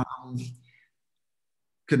 well,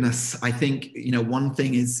 goodness, I think, you know, one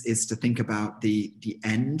thing is to think about the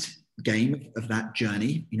end game of that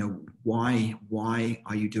journey. You know, why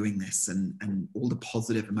are you doing this, and all the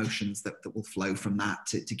positive emotions that will flow from that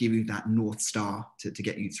to give you that North Star to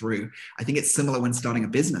get you through. I think it's similar when starting a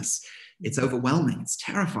business. It's overwhelming, it's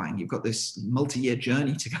terrifying. You've got this multi-year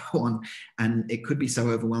journey to go on, and it could be so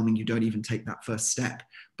overwhelming you don't even take that first step.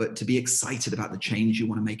 But to be excited about the change you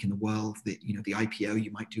want to make in the world, the IPO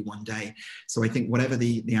you might do one day. So I think whatever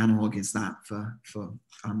the analog is that for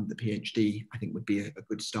the PhD, I think would be a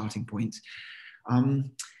good starting point.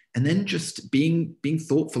 And then just being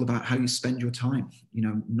thoughtful about how you spend your time, you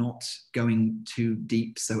know, not going too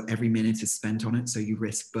deep so every minute is spent on it, so you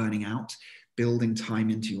risk burning out. Building time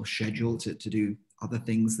into your schedule to do other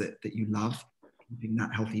things that you love, keeping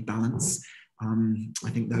that healthy balance. I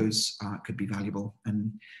think those could be valuable.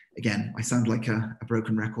 And again, I sound like a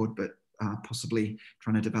broken record, but possibly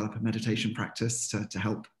trying to develop a meditation practice to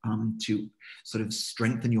help to sort of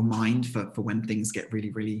strengthen your mind for when things get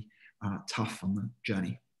really, really tough on the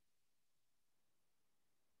journey.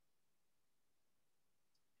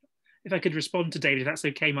 If I could respond to David, if that's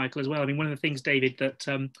okay, Michael, as well. I mean, one of the things, David, that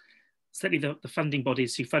certainly the funding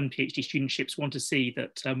bodies who fund PhD studentships want to see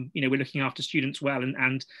that, you know, we're looking after students well,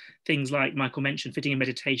 and things like Michael mentioned, fitting in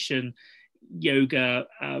meditation, yoga,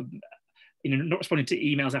 you know, not responding to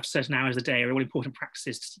emails after certain hours a day are all important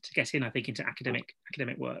practices to get in, I think, into academic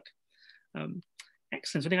work.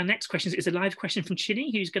 Excellent. So I think our next question is a live question from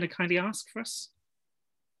Chinny, who's going to kindly ask for us.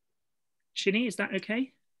 Chinny, is that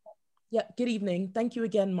okay? Yeah, good evening. Thank you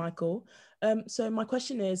again, Michael. So my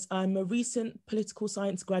question is, I'm a recent political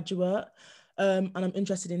science graduate, and I'm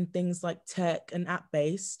interested in things like tech and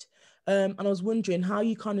app-based. And I was wondering how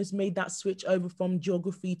you kind of made that switch over from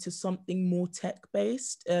geography to something more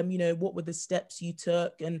tech-based. You know, what were the steps you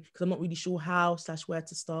took? And because I'm not really sure how/where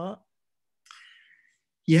to start.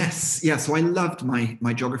 Yes, yeah. So I loved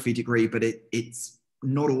my geography degree, but it's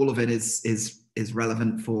not all of it is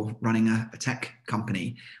relevant for running a tech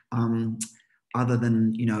company. Other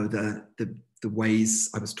than, you know, the ways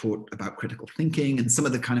I was taught about critical thinking and some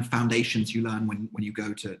of the kind of foundations you learn when you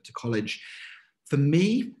go to college. For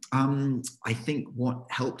me, I think what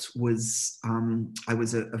helped was I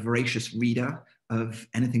was a voracious reader of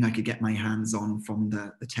anything I could get my hands on from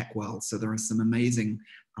the tech world. So there are some amazing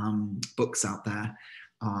books out there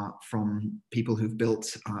from people who've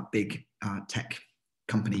built big tech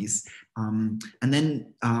companies. And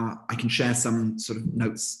then I can share some sort of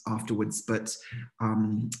notes afterwards, but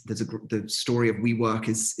the story of WeWork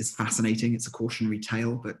is fascinating. It's a cautionary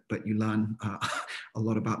tale, but you learn a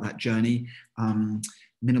lot about that journey.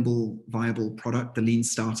 Minimal Viable Product, The Lean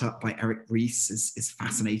Startup by Eric Ries is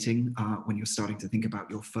fascinating when you're starting to think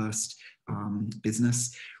about your first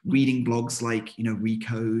business. Reading blogs like, you know,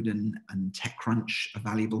 Recode and TechCrunch are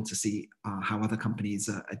valuable to see how other companies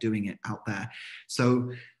are doing it out there.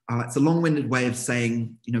 So it's a long-winded way of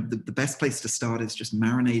saying, you know, the best place to start is just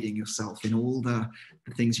marinating yourself in all the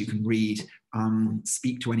things you can read.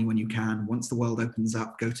 Speak to anyone you can. Once the world opens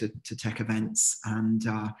up, go to tech events, and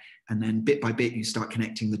then bit by bit you start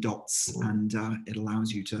connecting the dots, and it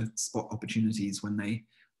allows you to spot opportunities when they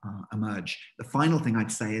emerge. The final thing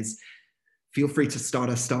I'd say is feel free to start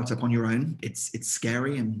a startup on your own. It's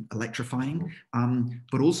scary and electrifying,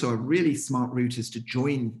 but also a really smart route is to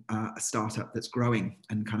join a startup that's growing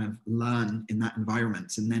and kind of learn in that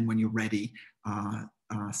environment. And then when you're ready,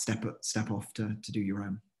 step off to do your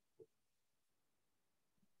own.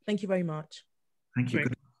 Thank you very much. Thank you.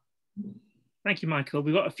 Thank you, Michael.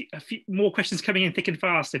 We've got a few more questions coming in thick and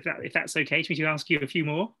fast, if that's okay. Do you want me to ask you a few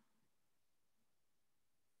more?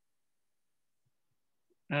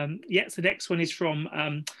 Yeah, so the next one is from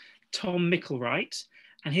Tom Micklewright,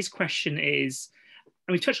 and his question is,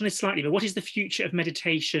 and we've touched on this slightly, but what is the future of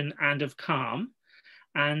meditation and of calm?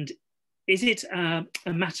 And is it a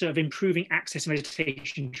matter of improving access to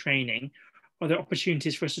meditation training, Are there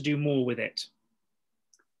opportunities for us to do more with it?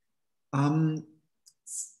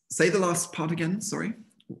 Say the last part again, sorry.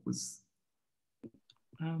 What was...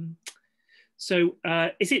 So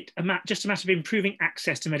is it just a matter of improving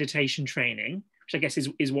access to meditation training, which I guess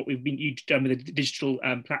is what you've done with the digital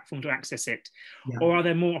platform to access it? Yeah. Or are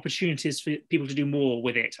there more opportunities for people to do more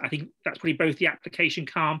with it? I think that's probably both the application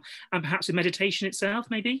Calm and perhaps the meditation itself,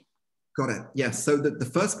 maybe? Got it. Yes. So the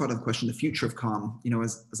first part of the question, the future of Calm, you know,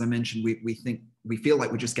 as I mentioned, we feel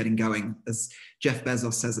like we're just getting going. As Jeff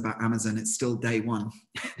Bezos says about Amazon, it's still day one.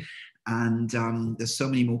 And there's so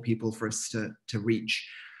many more people for us to reach.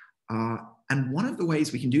 And one of the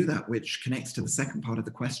ways we can do that, which connects to the second part of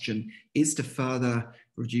the question, is to further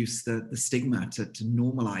reduce the stigma, to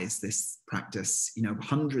normalize this practice. You know,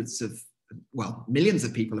 millions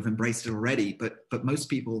of people have embraced it already, but most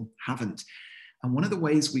people haven't. And one of the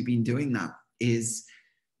ways we've been doing that is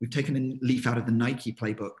we've taken a leaf out of the Nike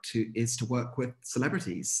playbook to work with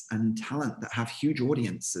celebrities and talent that have huge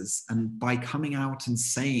audiences. And by coming out and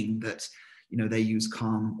saying that, you know, they use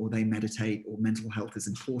Calm or they meditate or mental health is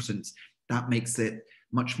important, that makes it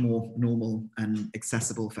much more normal and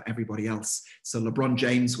accessible for everybody else. So LeBron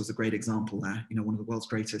James was a great example there. You know, one of the world's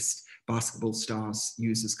greatest basketball stars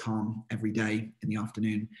uses Calm every day in the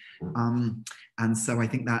afternoon. And so I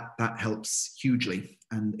think that helps hugely.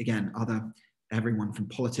 And again, everyone from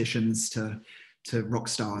politicians to rock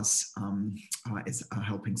stars is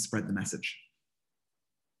helping spread the message.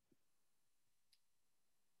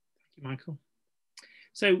 Thank you, Michael.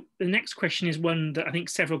 So the next question is one that I think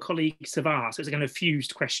several colleagues have asked. It's a kind of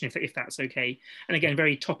fused question, if that's okay. And again,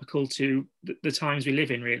 very topical to the times we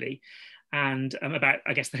live in, really. And about,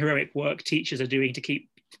 I guess, the heroic work teachers are doing to keep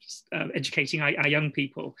educating our young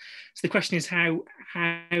people. So the question is, how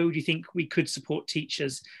do you think we could support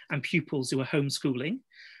teachers and pupils who are homeschooling?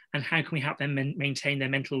 And how can we help them maintain their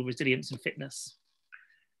mental resilience and fitness?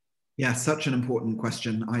 Yeah, such an important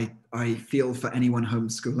question. I feel for anyone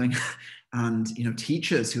homeschooling and, you know,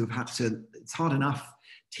 teachers who have had to, it's hard enough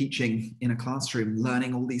teaching in a classroom,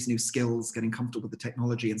 learning all these new skills, getting comfortable with the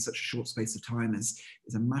technology in such a short space of time is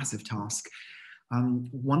a massive task.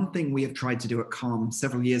 One thing we have tried to do at Calm,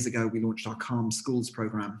 several years ago, we launched our Calm Schools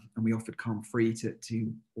program and we offered Calm free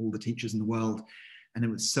to all the teachers in the world. And it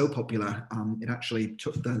was so popular, it actually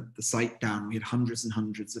took the site down. We had hundreds and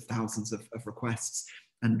hundreds of thousands of requests.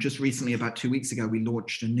 And just recently, about 2 weeks ago, we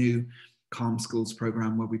launched a new Calm Schools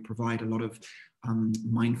program where we provide a lot of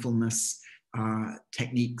mindfulness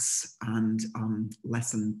techniques and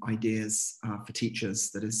lesson ideas for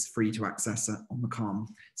teachers that is free to access on the Calm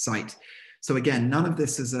site. So again, none of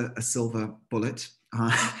this is a silver bullet,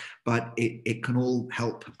 but it can all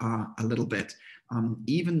help a little bit.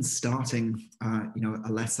 Even starting, you know,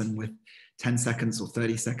 a lesson with 10 seconds or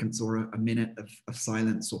 30 seconds or a minute of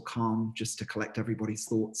silence or calm just to collect everybody's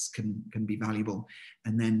thoughts can be valuable.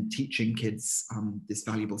 And then teaching kids this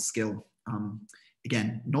valuable skill.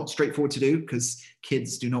 Again, not straightforward to do because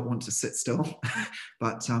kids do not want to sit still,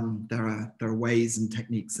 but there are ways and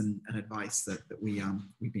techniques and advice that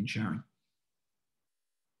we've been sharing.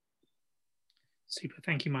 Super,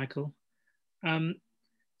 thank you, Michael.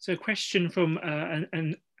 So a question from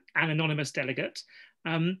an anonymous delegate.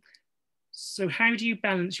 So how do you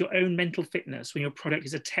balance your own mental fitness when your product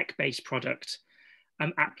is a tech-based product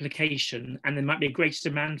application, and there might be a greater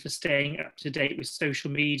demand for staying up to date with social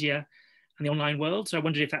media and the online world? So I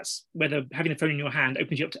wondered if that's whether having the phone in your hand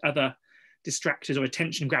opens you up to other distractors or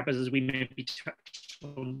attention grabbers, as we maybe touched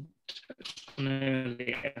on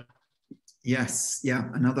earlier. Yes, yeah,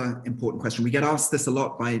 another important question. We get asked this a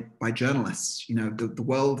lot by journalists. You know, the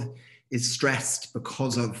world is stressed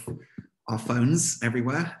because of our phones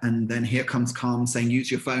everywhere, and then here comes Calm saying use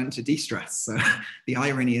your phone to de-stress. So the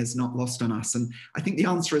irony is not lost on us. And I think the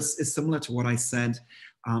answer is similar to what I said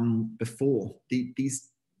before.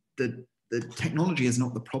 The technology is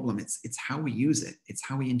not the problem, it's how we use it, it's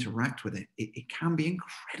how we interact with it. It can be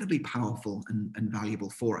incredibly powerful and valuable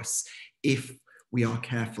for us if we are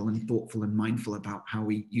careful and thoughtful and mindful about how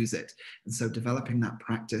we use it. And so developing that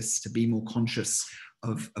practice to be more conscious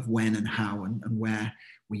of when and how and where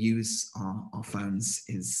we use our phones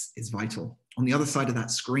is vital. On the other side of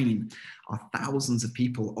that screen are thousands of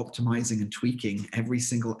people optimizing and tweaking every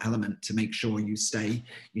single element to make sure you stay,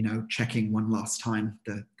 you know, checking one last time,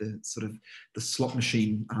 the sort of the slot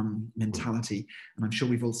machine mentality. And I'm sure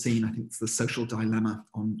we've all seen, I think it's The Social Dilemma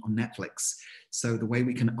on Netflix. So the way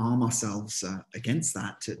we can arm ourselves against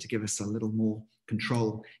that to give us a little more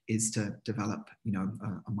control is to develop, you know,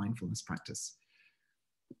 a mindfulness practice.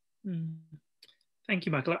 Thank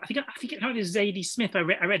you, Michael. I think it was Chade-Meng Tan.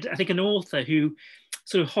 I read, I think, an author who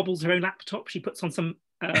sort of hobbles her own laptop. She puts on some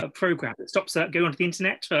program that stops her going onto the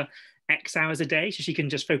internet for X hours a day, so she can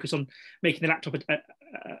just focus on making the laptop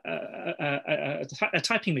a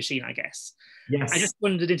typing machine, I guess. Yes. I just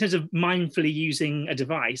wondered, in terms of mindfully using a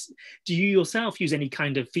device, do you yourself use any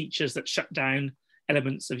kind of features that shut down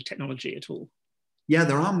elements of technology at all? Yeah,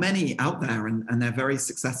 there are many out there, and they're very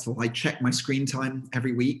successful. I check my screen time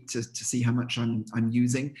every week to see how much I'm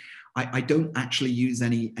using. I don't actually use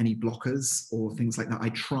any blockers or things like that. I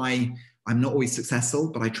try. I'm not always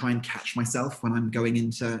successful, but I try and catch myself when I'm going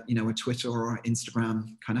into, you know, a Twitter or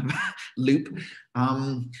Instagram kind of loop.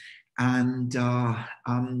 One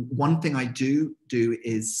thing I do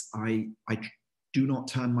is I do not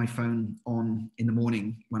turn my phone on in the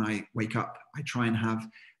morning when I wake up. I try and have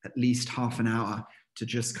at least half an hour to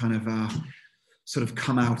just kind of sort of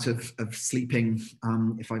come out of sleeping.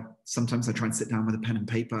 Sometimes I try and sit down with a pen and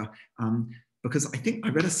paper, because I think I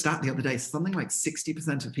read a stat the other day, something like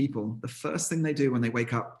 60% of people, the first thing they do when they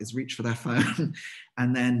wake up is reach for their phone,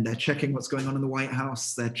 and then they're checking what's going on in the White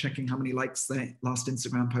House, they're checking how many likes their last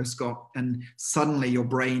Instagram post got, and suddenly your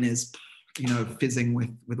brain is, you know, fizzing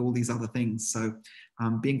with all these other things. So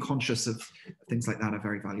being conscious of things like that are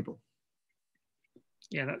very valuable.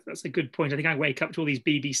 Yeah, that's a good point. I think I wake up to all these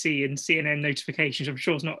BBC and CNN notifications. I'm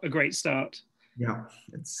sure it's not a great start. Yeah,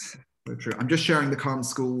 it's so true. I'm just sharing the Calm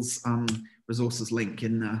Schools resources link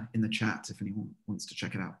in the chat if anyone wants to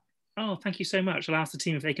check it out. Oh, thank you so much. I'll ask the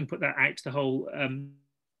team if they can put that out to the whole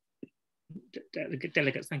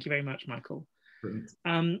delegates. Thank you very much, Michael.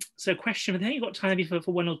 Brilliant. So question, I think you've got time maybe for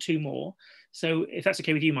one or two more. So if that's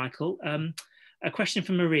okay with you, Michael, a question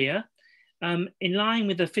from Maria. In line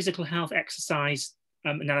with the physical health exercise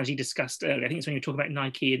analogy discussed earlier, I think it's when you talk about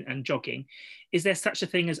Nike and jogging, is there such a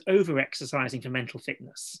thing as over-exercising for mental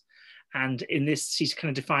fitness? And in this, she's kind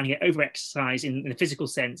of defining it, over-exercise in the physical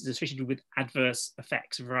sense is associated with adverse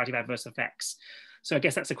effects, a variety of adverse effects. So I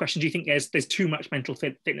guess that's the question. Do you think there's too much mental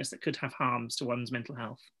fitness that could have harms to one's mental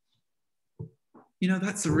health? You know,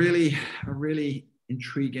 that's a really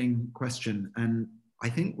intriguing question. And I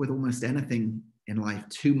think with almost anything in life,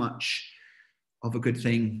 too much of a good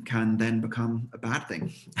thing can then become a bad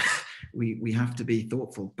thing. We have to be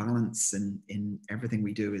thoughtful. Balance in everything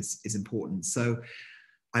we do is important. So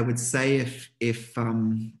I would say if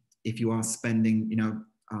you are spending, you know,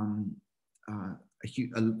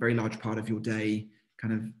 a very large part of your day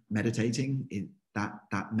kind of meditating,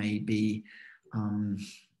 that may be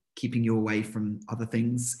keeping you away from other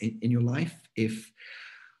things in your life.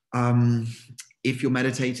 If you're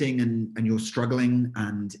meditating and you're struggling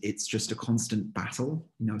and it's just a constant battle,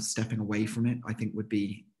 you know, stepping away from it, I think would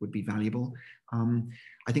be valuable.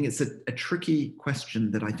 I think it's a tricky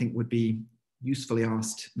question that I think would be usefully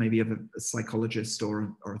asked maybe of a psychologist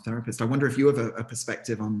or a therapist. I wonder if you have a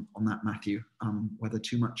perspective on that, Matthew, whether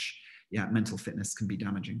too much mental fitness can be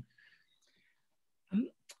damaging.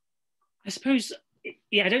 I suppose,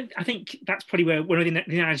 I think that's probably where one of the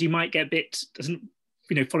analogy might get a bit, doesn't,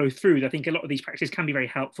 you know, follow through. I think a lot of these practices can be very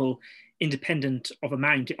helpful, independent of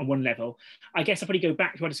amount on one level. I guess I'll probably go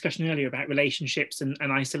back to our discussion earlier about relationships and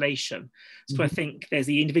isolation. So I think there's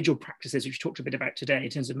the individual practices, which we talked a bit about today in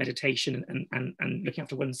terms of meditation and looking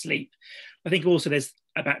after one's sleep. I think also there's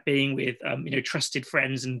about being with you know, trusted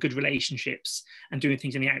friends and good relationships and doing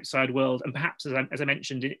things in the outside world. And perhaps, as I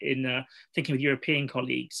mentioned, in thinking with European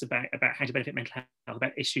colleagues about how to benefit mental health,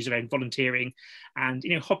 about issues around volunteering and,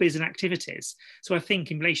 you know, hobbies and activities. So I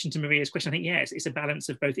think in relation to Maria's question, I think, yes, it's a balance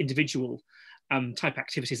of both individual type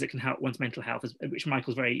activities that can help one's mental health, which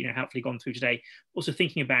Michael's very, you know, helpfully gone through today. Also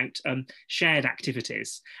thinking about shared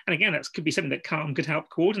activities, and again, that could be something that Calm could help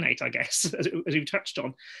coordinate, I guess, as we've touched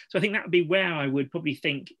on. So I think that would be where I would probably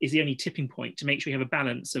think is the only tipping point to make sure you have a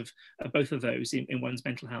balance of both of those in one's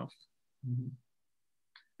mental health. Mm-hmm.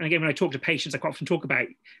 And again, when I talk to patients, I quite often talk about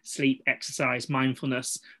sleep, exercise,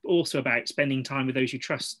 mindfulness, but also about spending time with those you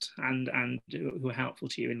trust and who are helpful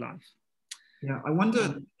to you in life. Yeah, I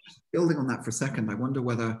wonder, building on that for a second, I wonder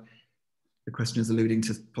whether the question is alluding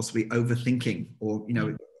to possibly overthinking or, you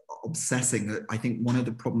know, obsessing. I think one of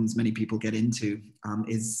the problems many people get into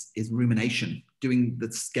is rumination,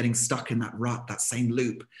 getting stuck in that rut, that same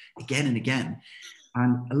loop again and again.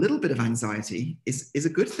 And a little bit of anxiety is a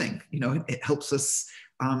good thing. You know, it helps us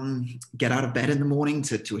get out of bed in the morning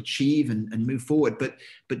to achieve and move forward.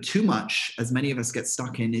 But too much, as many of us get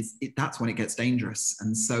stuck in, that's when it gets dangerous.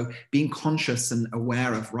 And so being conscious and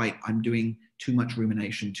aware of, right, I'm doing too much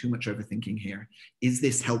rumination, too much overthinking here. Is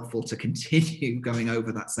this helpful to continue going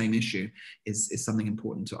over that same issue is something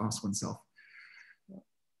important to ask oneself.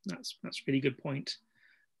 That's a really good point.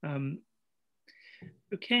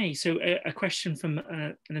 Okay, so a question from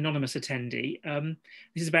an anonymous attendee.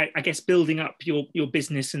 This is about, I guess, building up your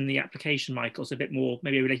business and the application, Michael, so a bit more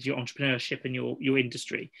maybe related to your entrepreneurship and your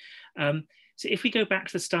industry. So if we go back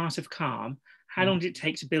to the start of Calm, how long did it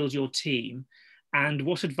take to build your team? And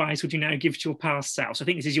what advice would you now give to your past self? So I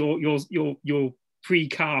think this is your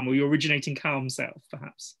pre-Calm or your originating Calm self,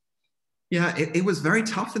 perhaps. Yeah, it was very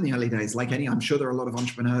tough in the early days. Like I'm sure there are a lot of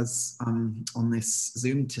entrepreneurs on this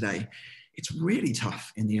Zoom today. It's really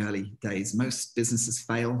tough in the early days. Most businesses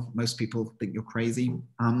fail. Most people think you're crazy.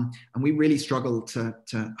 And we really struggled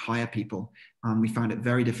to hire people. We found it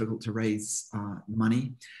very difficult to raise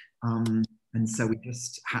money. And so we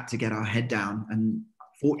just had to get our head down. And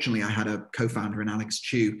fortunately, I had a co-founder in Alex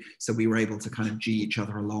Chu. So we were able to kind of G each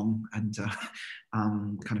other along and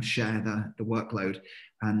kind of share the workload.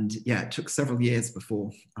 And yeah, it took several years before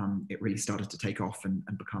it really started to take off and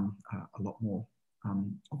become a lot more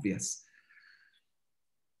obvious.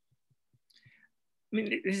 I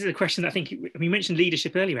mean, this is a question that I think, you mentioned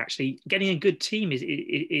leadership earlier, actually. Getting a good team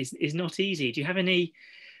is not easy. Do you have any,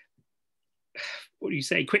 what do you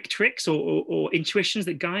say, quick tricks or intuitions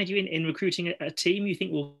that guide you in recruiting a team you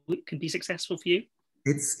think can be successful for you?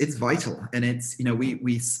 It's vital. And it's,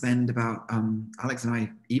 we spend about, Alex and I,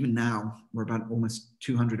 even now, we're about almost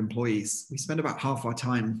 200 employees. We spend about half our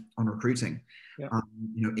time on recruiting, yeah.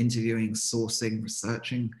 Interviewing, sourcing,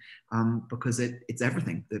 researching, because it's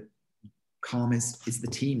everything. That Calm is the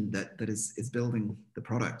team that is building the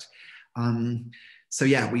product. So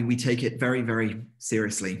yeah, we take it very, very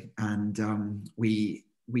seriously. And we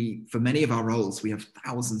for many of our roles, we have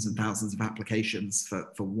thousands and thousands of applications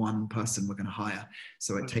for one person we're going to hire.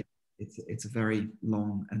 So it's a very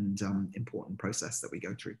long and important process that we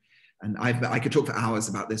go through. And I could talk for hours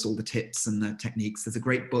about this, all the tips and the techniques. There's a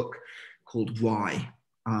great book called Who,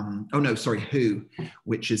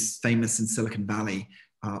 which is famous in Silicon Valley,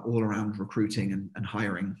 all around recruiting and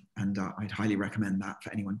hiring. And I'd highly recommend that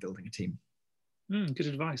for anyone building a team. Good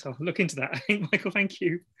advice. I'll look into that. I think, Michael, thank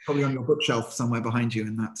you. Probably on your bookshelf somewhere behind you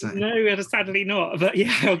in that. No, sadly not. But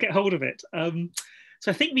yeah, I'll get hold of it.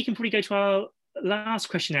 So I think we can probably go to our last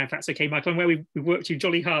question now, if that's okay, Michael, and where we've worked you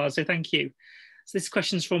jolly hard. So thank you. So this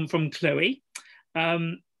question's from Chloe.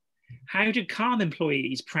 How do Calm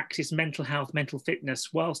employees practice mental health, mental fitness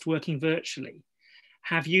whilst working virtually?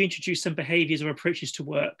 Have you introduced some behaviours or approaches to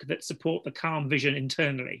work that support the Calm vision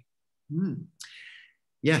internally?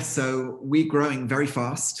 Yes, so we're growing very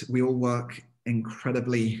fast. We all work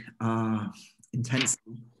incredibly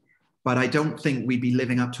intensely, but I don't think we'd be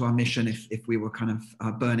living up to our mission if we were kind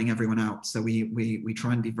of burning everyone out. So we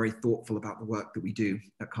try and be very thoughtful about the work that we do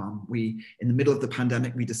at Calm. In the middle of the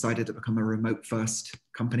pandemic, we decided to become a remote first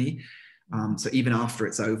company. So even after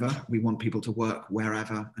it's over, we want people to work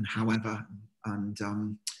wherever and however and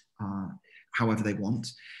however they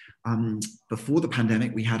want. Before the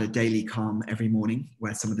pandemic, we had a daily Calm every morning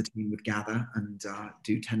where some of the team would gather and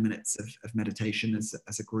do 10 minutes of meditation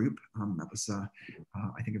as a group. That was,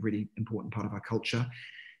 I think, a really important part of our culture.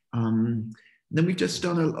 Then we've just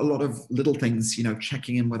done a lot of little things,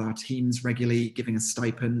 checking in with our teams regularly, giving a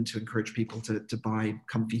stipend to encourage people to buy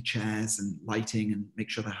comfy chairs and lighting and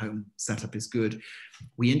make sure their home setup is good.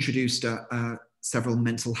 We introduced several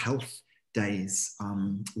mental health days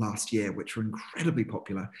last year, which were incredibly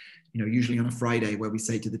popular, usually on a Friday, where we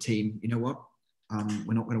say to the team, you know what,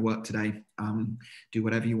 we're not going to work today, do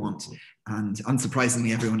whatever you want. And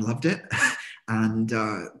unsurprisingly, everyone loved it. And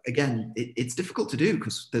again, it's difficult to do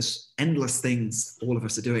because there's endless things all of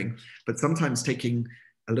us are doing, but sometimes taking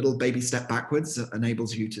a little baby step backwards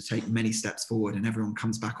enables you to take many steps forward, and everyone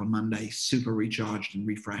comes back on Monday super recharged and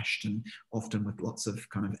refreshed, and often with lots of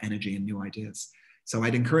kind of energy and new ideas. So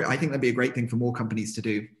I think that'd be a great thing for more companies to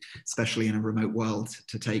do, especially in a remote world,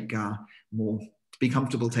 to take be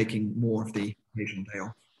comfortable taking more of the occasional day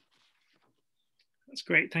off. That's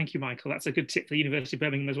great. Thank you, Michael. That's a good tip for the University of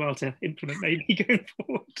Birmingham as well to implement maybe going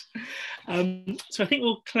forward. So I think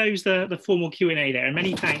we'll close the formal Q&A there. And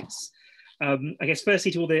many thanks, I guess,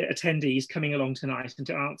 firstly to all the attendees coming along tonight and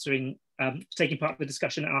to taking part in the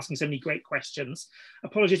discussion and asking so many great questions.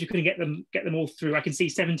 Apologies we couldn't get them all through. I can see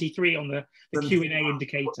 73 on the Q&A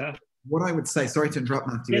indicator. What I would say, sorry to interrupt,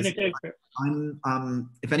 Matthew,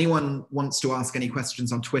 if anyone wants to ask any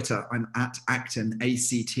questions on Twitter, I'm at Acton,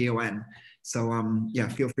 ACTON. So yeah,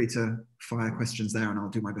 feel free to fire questions there and I'll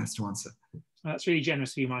do my best to answer. That's really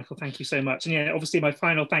generous of you, Michael. Thank you so much. And yeah, obviously my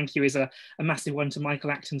final thank you is a massive one to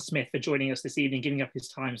Michael Acton Smith for joining us this evening, giving up his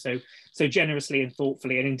time so generously and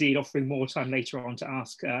thoughtfully, and indeed offering more time later on to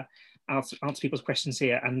answer people's questions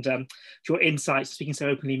here, and for your insights, speaking so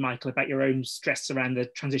openly, Michael, about your own stress around the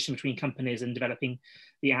transition between companies and developing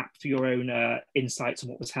the app for your own insights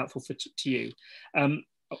and what was helpful to you.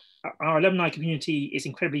 Our alumni community is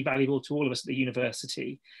incredibly valuable to all of us at the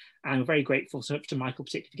university, and we're very grateful to Michael,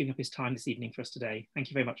 particularly for giving up his time this evening for us today. Thank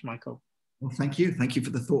you very much, Michael. Well, thank you for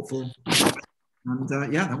the thoughtful,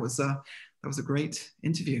 and yeah, that was a great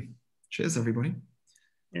interview. Cheers, everybody.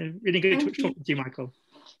 Yeah, really good talking to you, Michael.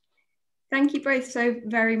 Thank you both so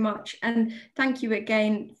very much, and thank you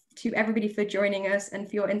again to everybody for joining us and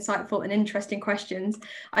for your insightful and interesting questions.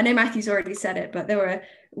 I know Matthew's already said it, but there were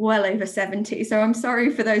well over 70, so I'm sorry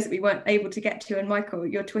for those that we weren't able to get to, and Michael,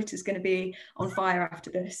 your Twitter's going to be on fire after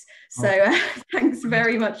this, so thanks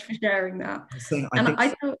very much for sharing that.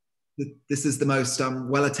 I think this is the most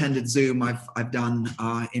well-attended Zoom I've done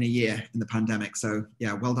in a year in the pandemic, so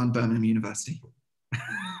yeah, well done, Birmingham University.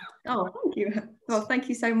 Oh, thank you. Well, thank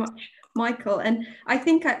you so much, Michael. And I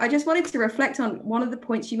think I just wanted to reflect on one of the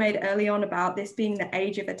points you made early on about this being the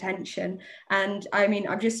age of attention. And I mean,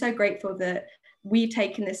 I'm just so grateful that we've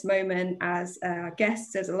taken this moment as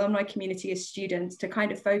guests, as alumni community, as students, to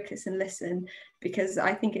kind of focus and listen, because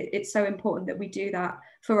I think it's so important that we do that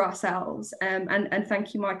for ourselves. And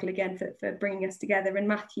thank you, Michael, again for bringing us together, and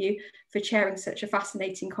Matthew for chairing such a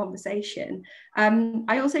fascinating conversation.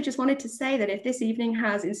 I also just wanted to say that if this evening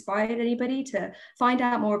has inspired anybody to find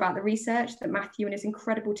out more about the research that Matthew and his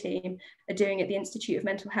incredible team are doing at the Institute of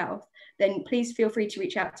Mental Health, then please feel free to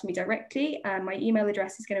reach out to me directly. My email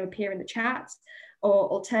address is going to appear in the chat, or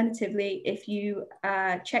alternatively, if you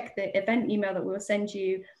check the event email that we'll send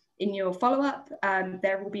you in your follow-up,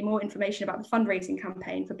 there will be more information about the fundraising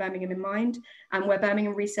campaign for Birmingham in Mind, and where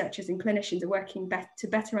Birmingham researchers and clinicians are working to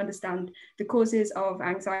better understand the causes of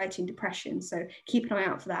anxiety and depression. So keep an eye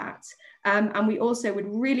out for that. And we also would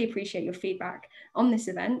really appreciate your feedback on this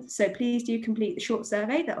event. So please do complete the short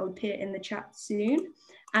survey that will appear in the chat soon.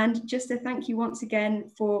 And just to thank you once again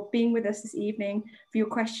for being with us this evening, for your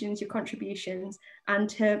questions, your contributions, and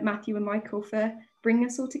to Matthew and Michael for bringing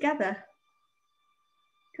us all together.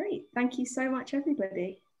 Great. Thank you so much,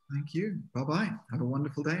 everybody. Thank you. Bye-bye. Have a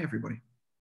wonderful day, everybody.